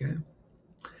 okay,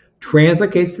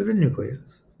 translocates to the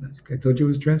nucleus. I told you it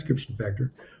was a transcription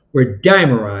factor, where it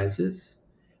dimerizes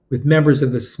with members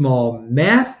of the small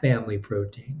MAF family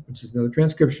protein, which is another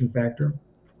transcription factor,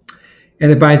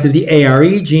 and it binds to the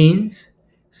ARE genes,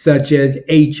 such as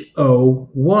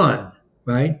HO1,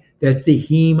 right? That's the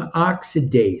heme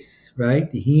oxidase,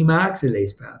 right? The heme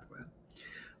oxidase pathway.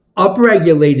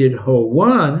 Upregulated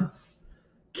HO1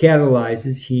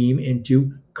 catalyzes heme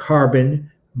into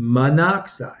carbon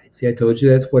monoxide. See, I told you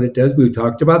that's what it does. We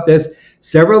talked about this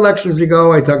several lectures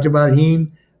ago. I talked about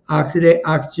heme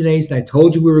oxygenase, and I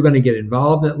told you we were going to get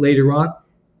involved in it later on.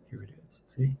 Here it is.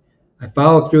 See, I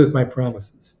followed through with my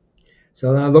promises.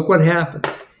 So now look what happens.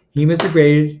 Heme is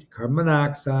degraded to carbon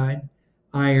monoxide,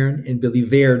 iron, and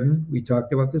biliverdin. We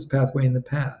talked about this pathway in the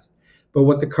past. But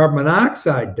what the carbon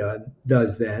monoxide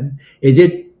does then is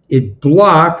it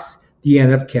blocks the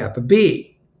NF-kappa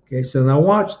B. Okay, so now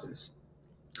watch this.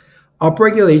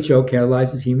 Upregulated HO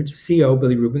catalyzes heme into CO,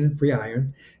 bilirubin, and free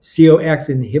iron. CO acts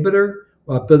as an inhibitor,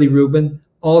 while bilirubin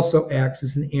also acts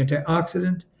as an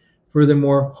antioxidant.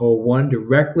 Furthermore, HO1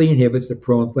 directly inhibits the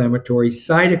pro-inflammatory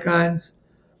cytokines,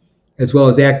 as well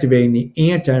as activating the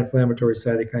anti-inflammatory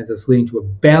cytokines, thus leading to a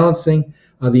balancing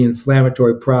of the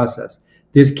inflammatory process.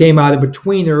 This came out in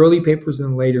between the early papers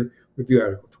and the later review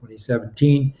article,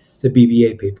 2017. It's a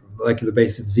BBA paper, Molecular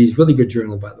Basis of Disease, really good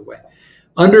journal, by the way.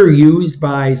 Underused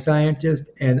by scientists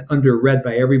and underread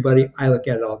by everybody. I look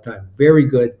at it all the time. Very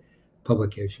good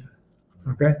publication.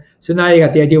 Okay, so now you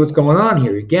got the idea what's going on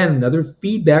here. Again, another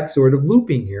feedback sort of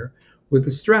looping here with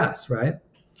the stress, right?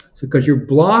 So because you're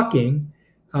blocking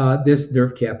this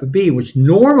NF-kappa B, which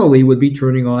normally would be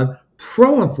turning on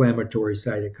pro-inflammatory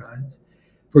cytokines,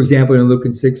 for example,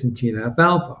 interleukin-6 and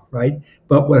TNF-alpha, right?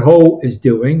 But what HO is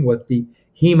doing, what the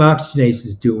heme oxygenase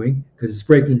is doing, because it's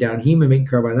breaking down heme and making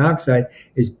carbon monoxide,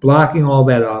 is blocking all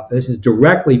that off. This is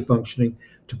directly functioning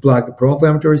to block the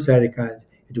pro-inflammatory cytokines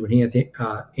and to enhance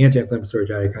anti-inflammatory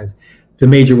cytokines. The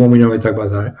major one we normally talk about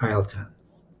is IL-10.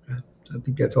 Okay? So I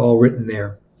think that's all written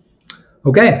there.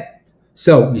 Okay,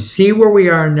 so you see where we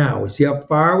are now. We see how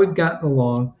far we've gotten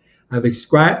along. I've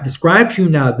described to you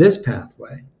now this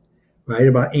pathway, right,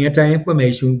 about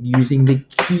anti-inflammation using the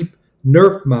KEAP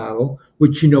NRF model,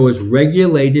 which you know is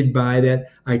regulated by that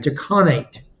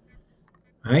itaconate,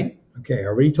 right? Okay, I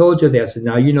already told you that. So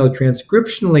now you know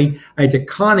transcriptionally,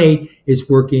 itaconate is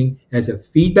working as a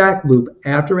feedback loop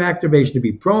after activation to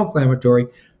be pro-inflammatory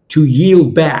to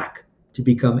yield back to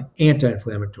become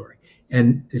anti-inflammatory.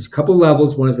 And there's a couple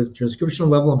levels. One is at the transcriptional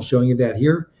level. I'm showing you that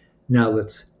here. Now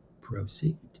let's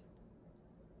proceed.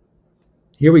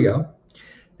 Here we go.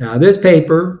 Now this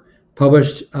paper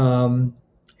published in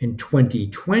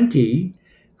 2020,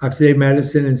 Oxidative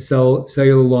Medicine and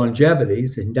Cellular Longevity.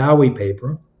 It's a Hindawi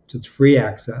paper, so it's free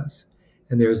access.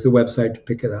 And there's the website to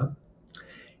pick it up.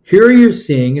 Here you're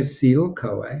seeing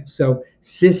acetyl-CoA. So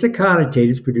cis-aconitate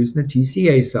is produced in the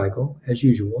TCA cycle, as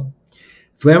usual.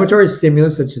 Inflammatory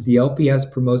stimulus, such as the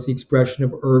LPS, promotes the expression of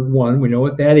ERG1. We know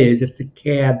what that is. It's the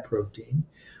CAD protein,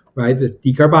 right? The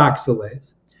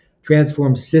decarboxylase.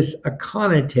 Transforms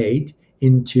cis-aconitate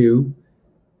into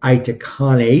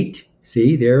itaconate.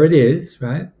 See, there it is,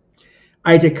 right?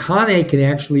 Itaconate can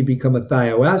actually become a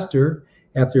thioester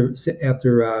after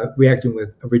reacting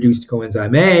with a reduced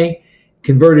coenzyme A,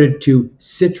 converted to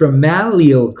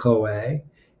citramylyl-CoA,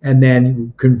 and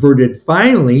then converted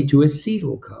finally to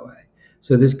acetyl-CoA.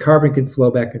 So this carbon can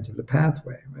flow back into the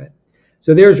pathway, right?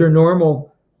 So there's your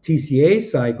normal TCA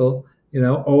cycle,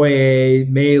 OAA,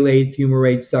 malate,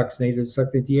 fumarate, succinate. There's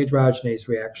succinate dehydrogenase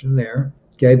reaction there.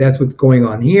 Okay, that's what's going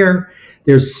on here.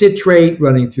 There's citrate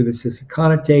running through the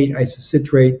cis-aconitate,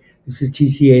 isocitrate. This is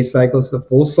TCA cycle. It's the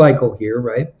full cycle here,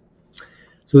 right?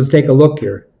 So let's take a look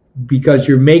here. Because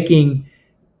you're making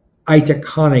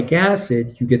itaconic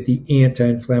acid, you get the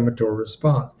anti-inflammatory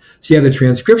response. So you have the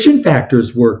transcription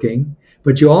factors working,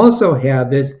 but you also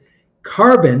have this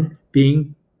carbon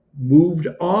being moved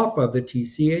off of the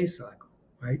TCA cycle,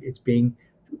 right? It's being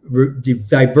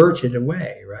diverted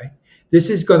away, right? This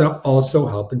is going to also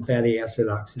help in fatty acid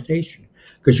oxidation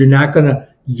because you're not going to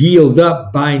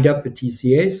bind up the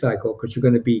TCA cycle because you're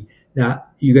going to be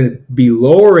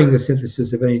lowering the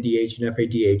synthesis of NADH and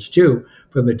FADH2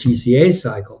 from the TCA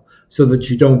cycle so that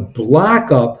you don't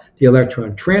block up the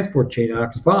electron transport chain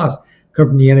OXPHOS come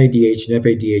from the NADH and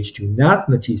FADH2, not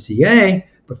from the TCA,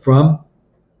 but from,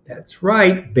 that's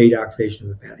right, beta oxidation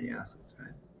of the fatty acids,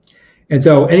 right? And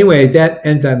so anyways, that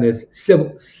enzyme is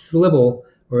SLBL,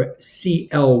 or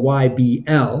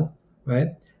CLYBL,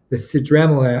 right? The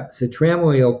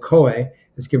citramylyl-CoA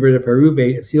is converted to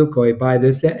pyruvate acetyl-CoA by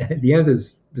this. The enzyme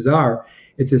is bizarre.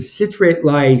 It's a citrate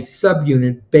lyase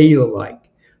subunit beta-like.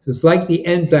 So it's like the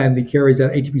enzyme that carries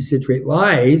out ATP citrate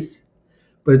lyase,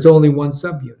 but it's only one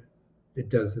subunit that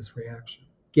does this reaction.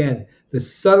 Again, the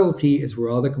subtlety is where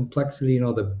all the complexity and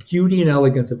all the beauty and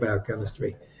elegance of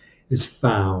biochemistry is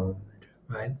found,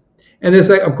 right? And this,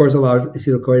 of course, allows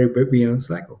acetyl-CoA to be on the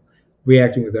cycle,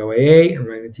 reacting with OAA and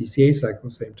running the TCA cycle at the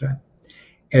same time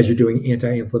as you're doing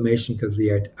anti-inflammation because of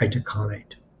the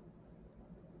itaconate.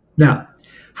 Now,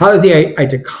 how is the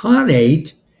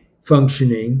itaconate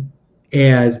functioning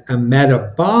as a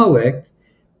metabolic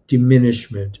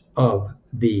diminishment of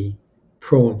the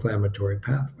pro-inflammatory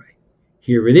pathway?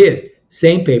 Here it is.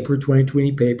 Same paper,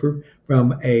 2020 paper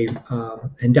from a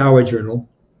Hindawi journal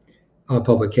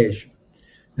publication.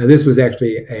 Now, this was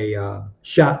actually a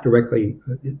shot directly.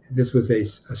 This was a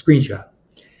screenshot.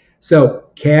 So,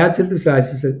 CAD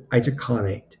synthesizes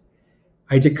itaconate.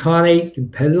 Itaconate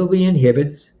competitively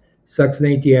inhibits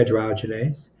succinate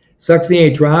dehydrogenase.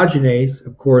 Succinate dehydrogenase,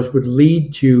 of course, would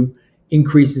lead to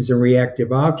increases in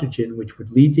reactive oxygen, which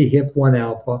would lead to HIF-1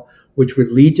 alpha, which would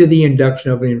lead to the induction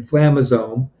of an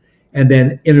inflammasome, and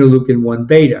then interleukin-1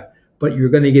 beta. But you're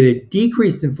going to get a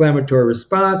decreased inflammatory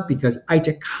response because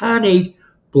itaconate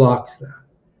blocks that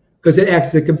because it acts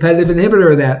as a competitive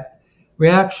inhibitor of that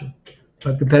reaction.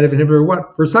 A competitive inhibitor of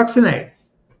what? For succinate.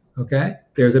 Okay?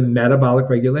 There's a metabolic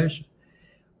regulation.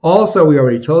 Also, we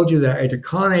already told you that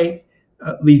itaconate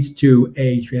leads to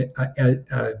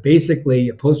basically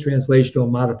a post-translational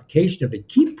modification of the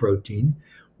keep protein,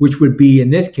 which would be, in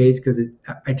this case, because it's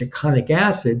itaconic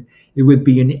acid, it would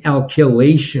be an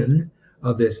alkylation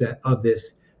of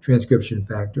this transcription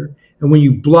factor. And when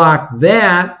you block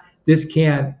that,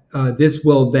 this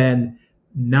will then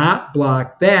not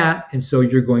block that, and so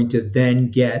you're going to then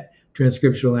get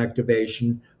transcriptional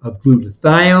activation of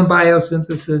glutathione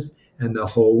biosynthesis and the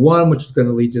whole one, which is going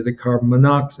to lead to the carbon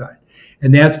monoxide.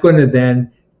 And that's going to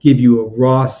then give you a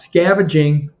raw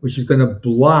scavenging, which is going to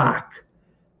block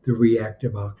the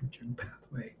reactive oxygen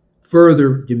pathway,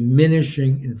 further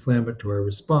diminishing inflammatory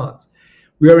response.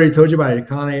 We already told you about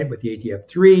itaconate with the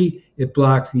ATF3. It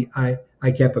blocks the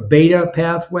IKAPA beta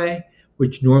pathway,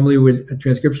 which normally would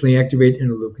transcriptionally activate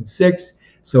interleukin-6.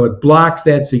 So it blocks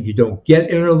that so you don't get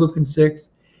interleukin-6.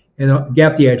 And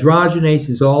GAP dehydrogenase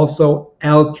is also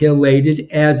alkylated,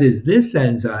 as is this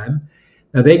enzyme.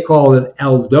 Now they call it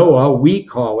aldoa. We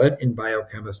call it, in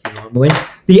biochemistry normally,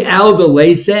 the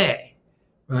aldolase A,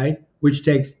 right? Which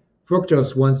takes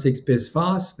fructose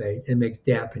 1,6-bisphosphate and makes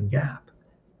DAP and GAP.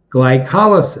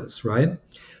 Glycolysis, right?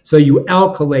 So you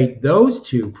alkylate those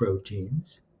two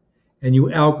proteins and you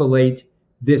alkylate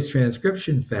this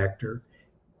transcription factor.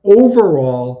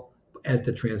 Overall, at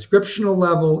the transcriptional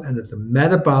level and at the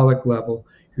metabolic level,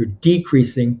 you're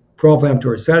decreasing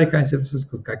pro-inflammatory cytokine synthesis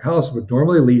because glycolysis would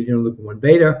normally lead to interleukin-1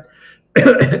 beta and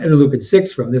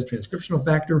interleukin-6 from this transcriptional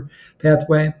factor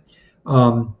pathway.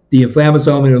 The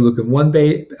inflammasome and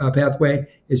interleukin-1 pathway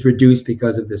is reduced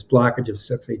because of this blockage of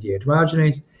 6-A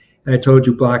dehydrogenase. And I told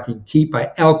you blocking KEAP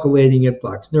by alkylating it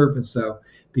blocks nerve. And so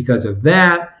because of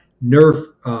that, the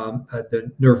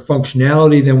nerve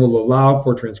functionality then will allow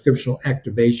for transcriptional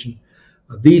activation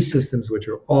of these systems, which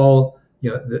are all,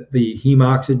 the heme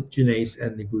oxygenase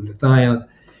and the glutathione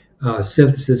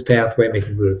synthesis pathway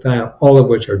making glutathione, all of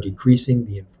which are decreasing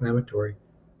the inflammatory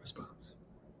response.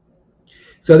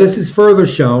 So this is further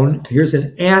shown. Here's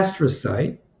an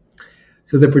astrocyte.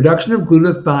 So the production of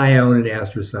glutathione in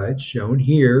astrocytes shown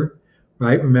here,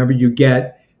 right? Remember, you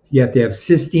have to have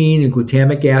cysteine and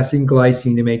glutamic acid and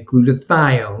glycine to make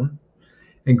glutathione.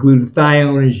 And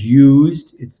glutathione is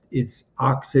used, it's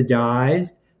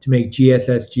oxidized to make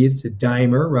GSSG, it's a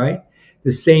dimer, right? At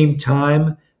the same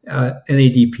time,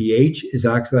 NADPH is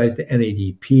oxidized to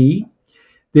NADP.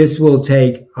 This will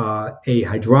take a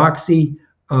hydroxy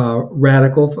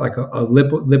radical, like a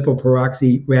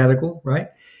lipoperoxy radical, right?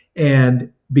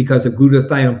 And because of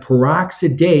glutathione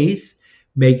peroxidase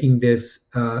making this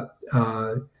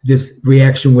this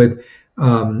reaction with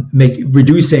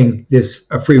reducing this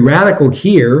free radical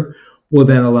here will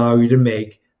then allow you to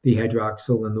make the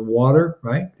hydroxyl in the water,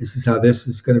 right? This is how this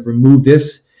is going to remove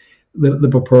this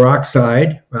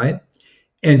lipoperoxide, right?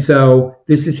 And so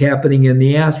this is happening in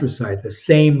the astrocyte. At the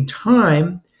same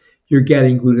time, you're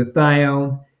getting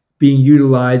glutathione being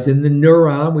utilized in the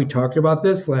neuron. We talked about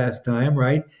this last time,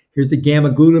 right? Here's the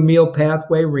gamma-glutamyl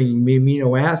pathway bringing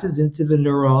amino acids into the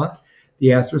neuron. The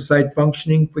astrocyte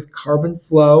functioning with carbon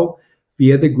flow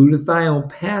via the glutathione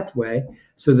pathway.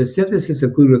 So the synthesis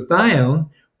of glutathione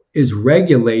is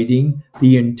regulating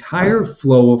the entire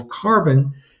flow of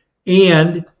carbon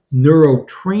and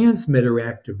neurotransmitter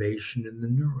activation in the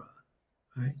neuron,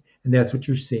 right? And that's what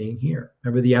you're seeing here.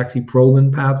 Remember the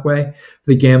oxyprolin pathway,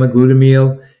 the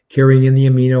gamma-glutamyl carrying in the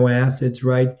amino acids,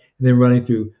 right? And then running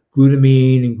through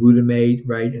glutamine and glutamate,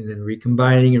 right? And then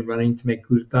recombining and running to make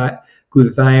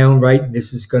glutathione, right? And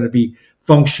this is going to be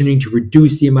functioning to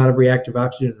reduce the amount of reactive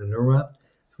oxygen in the neuron.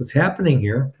 That's what's happening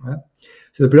here, right?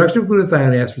 So the production of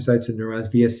glutathione in astrocytes and neurons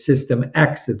via system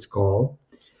X, it's called.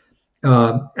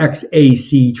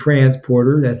 XAC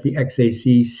transporter, that's the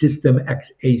XAC, system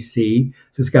XAC.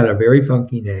 So it's got a very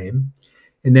funky name.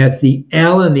 And that's the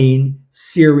alanine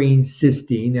serine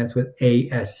cysteine. That's what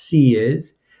ASC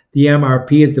is. The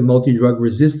MRP is the multi-drug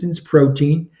resistance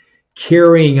protein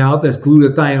carrying out this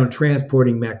glutathione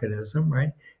transporting mechanism,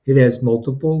 right? It has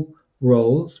multiple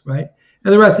roles, right?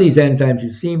 And the rest of these enzymes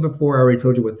you've seen before, I already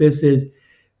told you what this is.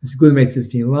 This is glutamate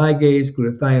cysteine ligase,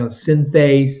 glutathione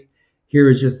synthase. Here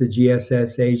is just the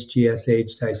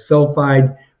GSSH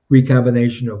disulfide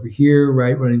recombination over here,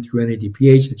 right? Running through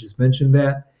NADPH, I just mentioned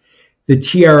that. The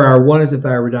TRR1 is a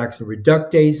thyroredoxin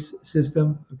reductase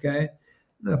system, okay?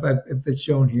 I don't know if it's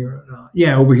shown here or not.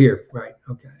 Yeah, over here, right,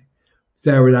 okay.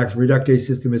 Thyroredoxin reductase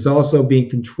system is also being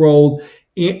controlled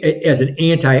as an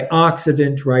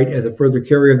antioxidant, right, as a further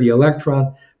carrier of the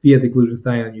electron via the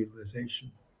glutathione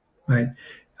utilization, right?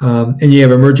 And you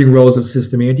have emerging roles of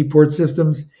system antiport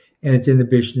systems and its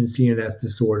inhibition in CNS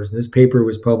disorders. And this paper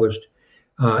was published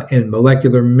in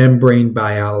Molecular Membrane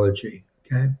Biology,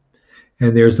 okay?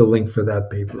 And there's a link for that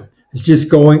paper. It's just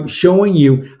showing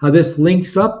you how this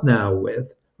links up now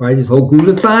with, right, this whole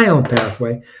glutathione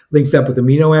pathway links up with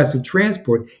amino acid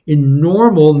transport in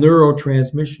normal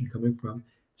neurotransmission coming from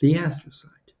the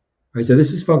astrocyte, right? So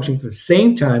this is functioning at the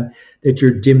same time that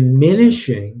you're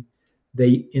diminishing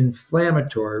the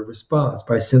inflammatory response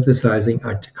by synthesizing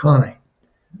itaconate,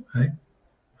 right?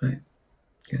 Right.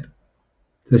 Okay.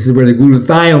 This is where the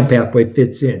glutathione pathway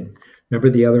fits in. Remember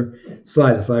the other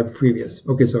slide, the slide previous.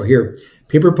 Okay, so here,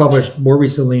 paper published more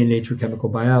recently in Nature Chemical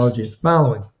Biology is the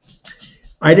following.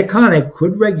 Itaconate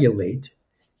could regulate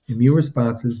immune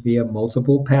responses via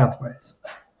multiple pathways.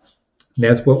 And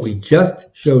that's what we just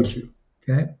showed you,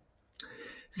 okay?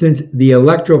 Since the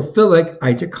electrophilic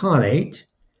itaconate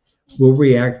will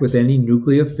react with any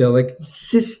nucleophilic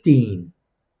cysteine,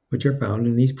 which are found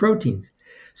in these proteins.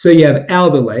 So you have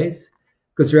aldolase,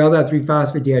 glyceraldehyde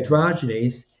 3-phosphate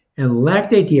dehydrogenase, and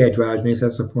lactate dehydrogenase,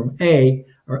 that's the form A,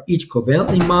 are each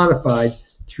covalently modified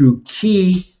through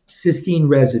key cysteine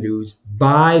residues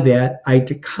by that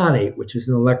itaconate, which is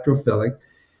an electrophilic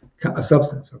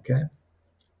substance, okay?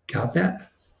 Got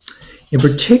that? In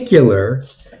particular,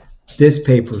 this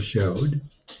paper showed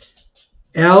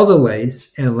aldolase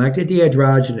and lactate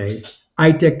dehydrogenase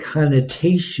itaconate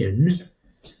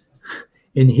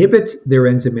inhibits their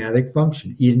enzymatic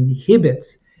function. It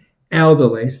inhibits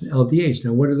aldolase and LDH.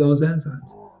 Now, what are those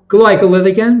enzymes?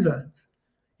 Glycolytic enzymes,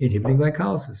 inhibiting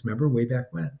glycolysis. Remember, way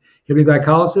back when. Inhibiting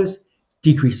glycolysis,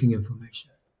 decreasing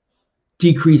inflammation,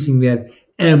 decreasing that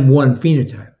M1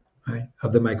 phenotype, right,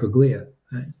 of the microglia,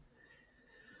 right?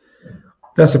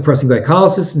 Thus suppressing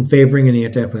glycolysis and favoring an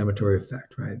anti-inflammatory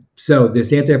effect, right? So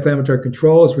this anti-inflammatory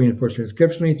control is reinforced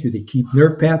transcriptionally through the KEEP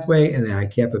nerve pathway and the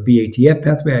IKAPA-BATF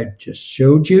pathway I just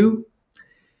showed you.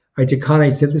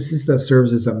 Itaconate synthesis thus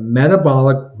serves as a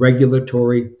metabolic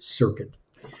regulatory circuit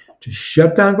to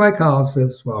shut down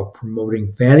glycolysis while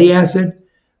promoting fatty acid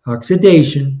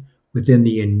oxidation within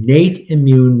the innate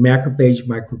immune macrophage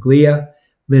microglia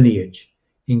lineage,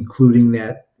 including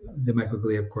the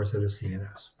microglia, of course, that are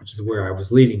CNS, which is where I was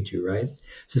leading to, right?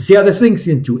 So see how this links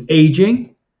into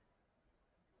aging,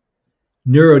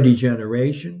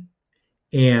 neurodegeneration,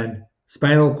 and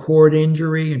spinal cord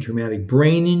injury and traumatic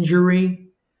brain injury,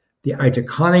 the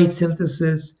itaconate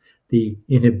synthesis, the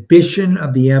inhibition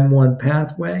of the M1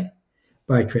 pathway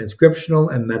by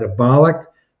transcriptional and metabolic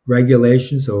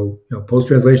regulation, so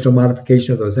post-translational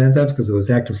modification of those enzymes because of those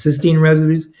active cysteine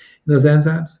residues in those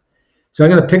enzymes. So I'm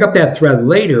going to pick up that thread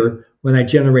later when I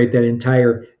generate that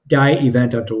entire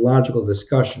event ontological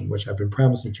discussion, which I've been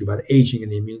promising to you about aging in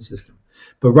the immune system.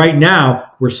 But right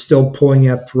now, we're still pulling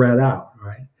that thread out,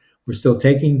 right? We're still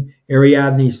taking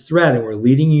Ariadne's thread and we're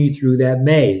leading you through that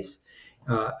maze,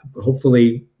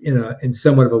 hopefully in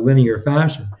somewhat of a linear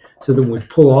fashion, so that when we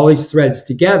pull all these threads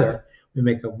together, we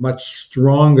make a much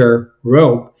stronger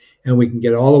rope and we can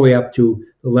get all the way up to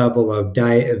the level of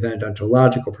event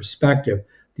ontological perspective,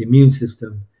 the immune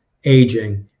system,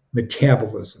 aging,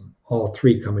 metabolism, all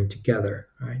three coming together,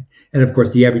 right? And of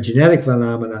course, the epigenetic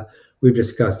phenomena we've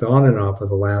discussed on and off for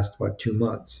the last, 2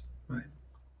 months, right?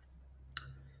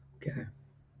 Okay.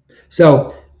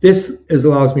 So this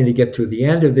allows me to get to the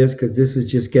end of this because this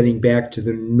is just getting back to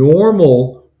the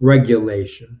normal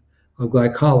regulation of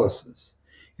glycolysis.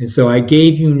 And so I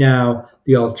gave you now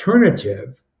the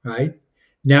alternative, right?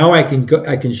 Now I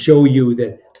can show you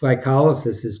that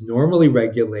glycolysis is normally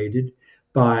regulated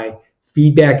by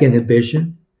feedback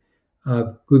inhibition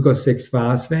of glucose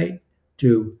 6-phosphate,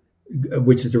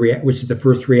 which is the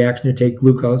first reaction to take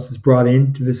glucose is brought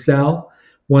into the cell.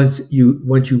 Once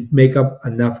you make up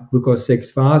enough glucose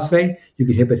 6-phosphate, you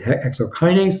can inhibit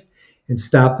hexokinase and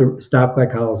stop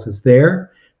glycolysis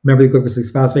there. Remember, the glucose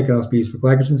 6-phosphate can also be used for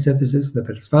glycogen synthesis, the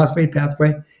phosphate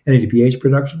pathway, and ADPH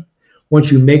production.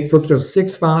 Once you make fructose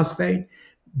 6-phosphate,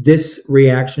 this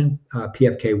reaction,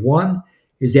 PFK1,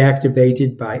 is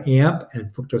activated by AMP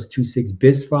and fructose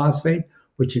 2,6-bisphosphate,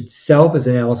 which itself is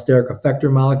an allosteric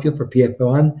effector molecule for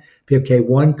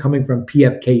PFK1 coming from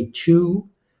PFK2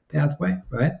 pathway,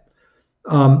 right?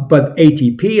 But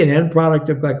ATP, an end product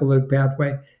of glycolytic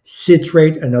pathway,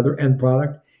 citrate, another end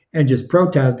product, and just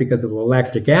protons, because of the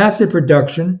lactic acid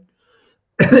production,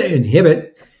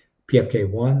 inhibit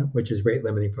PFK1, which is rate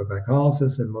limiting for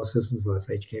glycolysis in most systems, unless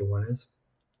HK1 is.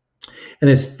 And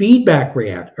this feedback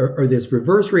or this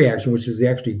reverse reaction, which is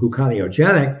actually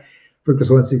gluconeogenic,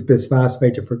 fructose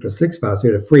 1,6-bisphosphate to fructose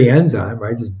 6-phosphate, a free enzyme,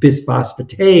 right? This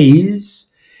bisphosphatase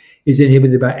is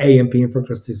inhibited by AMP and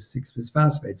fructose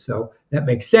 6-bisphosphate. So that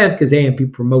makes sense because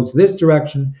AMP promotes this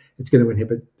direction. It's going to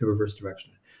inhibit the reverse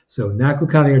direction. So not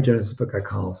gluconeogenesis, but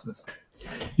glycolysis.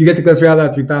 You get the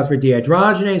glycerol 3-phosphate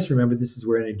dehydrogenase. Remember, this is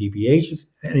where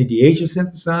NADH is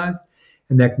synthesized,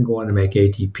 and that can go on to make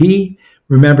ATP.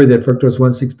 Remember that fructose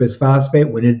 1,6-bisphosphate,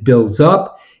 when it builds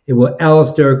up, it will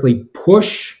allosterically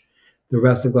push the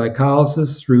rest of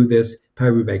glycolysis through this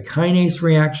pyruvate kinase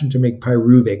reaction to make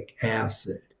pyruvic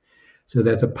acid. So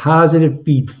that's a positive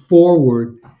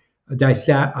feed-forward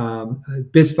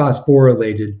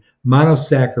bisphosphorylated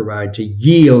monosaccharide to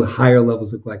yield higher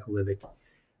levels of glycolytic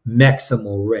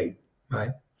maximal rate,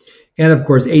 right? And of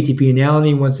course, ATP and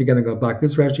alanine, once again, are going to block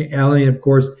this reaction. Alanine, of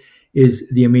course, is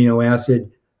the amino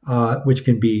acid which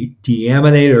can be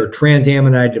deaminated or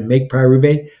transaminated to make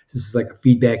pyruvate. This is like a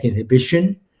feedback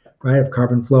inhibition, right, of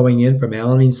carbon flowing in from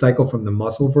alanine cycle from the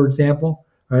muscle, for example,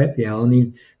 right? The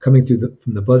alanine coming through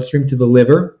from the bloodstream to the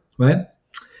liver, right?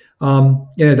 And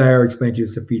as I already explained to you,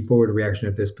 it's a feed-forward reaction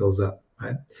if this builds up,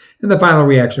 right? And the final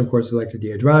reaction, of course, is lactic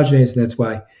dehydrogenase, and that's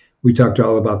why we talked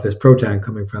all about this proton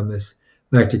coming from this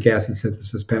lactic acid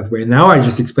synthesis pathway. And now I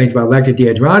just explained about lactic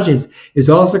dehydrogenase is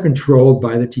also controlled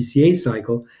by the TCA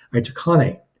cycle,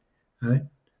 itaconate, right?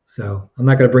 So I'm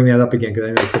not going to bring that up again because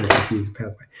I know it's going to confuse the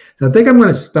pathway. So I think I'm going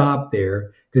to stop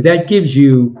there because that gives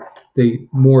you the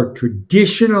more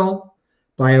traditional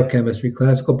biochemistry,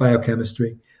 classical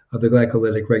biochemistry of the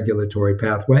glycolytic regulatory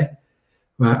pathway,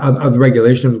 of the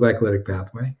regulation of the glycolytic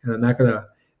pathway. And I'm not going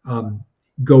to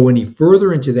go any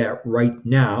further into that right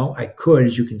now. I could,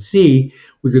 as you can see,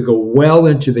 we could go well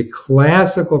into the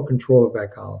classical control of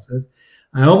glycolysis.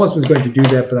 I almost was going to do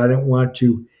that, but I didn't want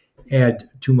to add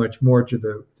too much more to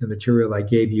the material I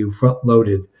gave you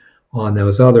front-loaded on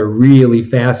those other really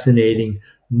fascinating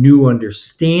new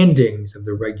understandings of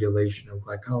the regulation of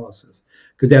glycolysis,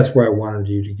 because that's where I wanted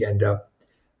you to end up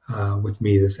with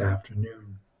me this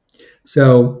afternoon.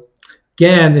 So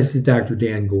again, this is Dr.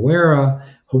 Dan Guerra.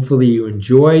 Hopefully you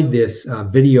enjoyed this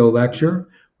video lecture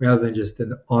rather than just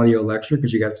an audio lecture,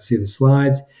 because you got to see the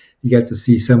slides. You got to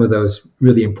see some of those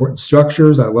really important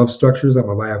structures. I love structures. I'm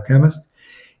a biochemist.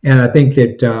 And I think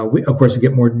that, of course, we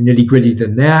get more nitty-gritty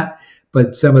than that.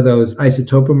 But some of those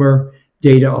isotopomer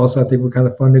data also I think were kind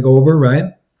of fun to go over, right?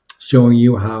 Showing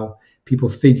you how people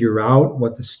figure out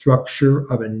what the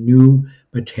structure of a new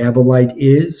metabolite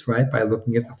is, right? By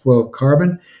looking at the flow of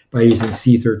carbon, by using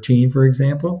C13, for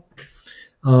example.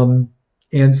 And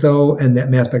that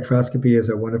mass spectroscopy is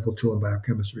a wonderful tool in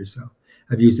biochemistry. So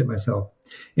I've used it myself.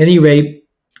 At any rate,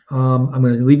 I'm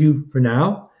going to leave you for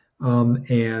now.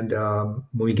 When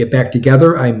we get back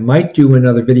together, I might do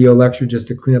another video lecture just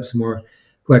to clean up some more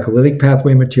glycolytic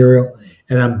pathway material.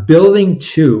 And I'm building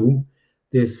to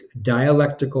this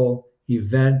dialectical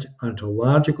event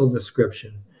ontological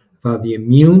description of how the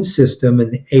immune system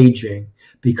and aging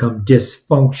become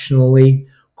dysfunctionally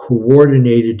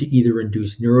coordinated to either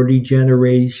induce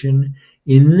neurodegeneration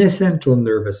in the central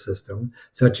nervous system,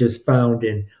 such as found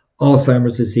in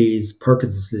Alzheimer's disease,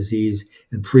 Parkinson's disease,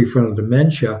 and prefrontal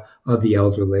dementia of the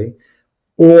elderly,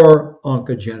 or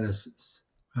oncogenesis,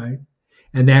 right?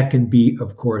 And that can be,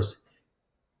 of course,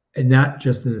 and not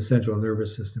just in the central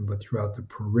nervous system, but throughout the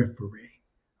periphery,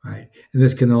 right? And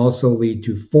this can also lead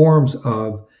to forms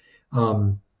of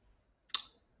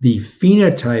the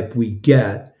phenotype we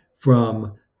get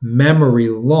from memory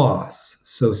loss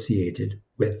associated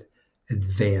with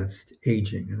advanced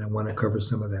aging. And I want to cover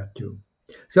some of that too.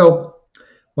 So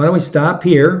why don't we stop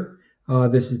here?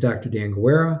 This is Dr. Dan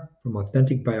Guerra from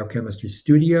Authentic Biochemistry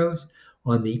Studios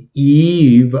on the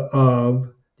eve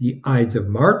of the Ides of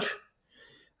March.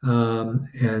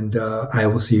 I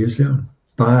will see you soon.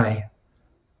 Bye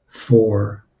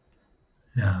for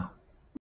now.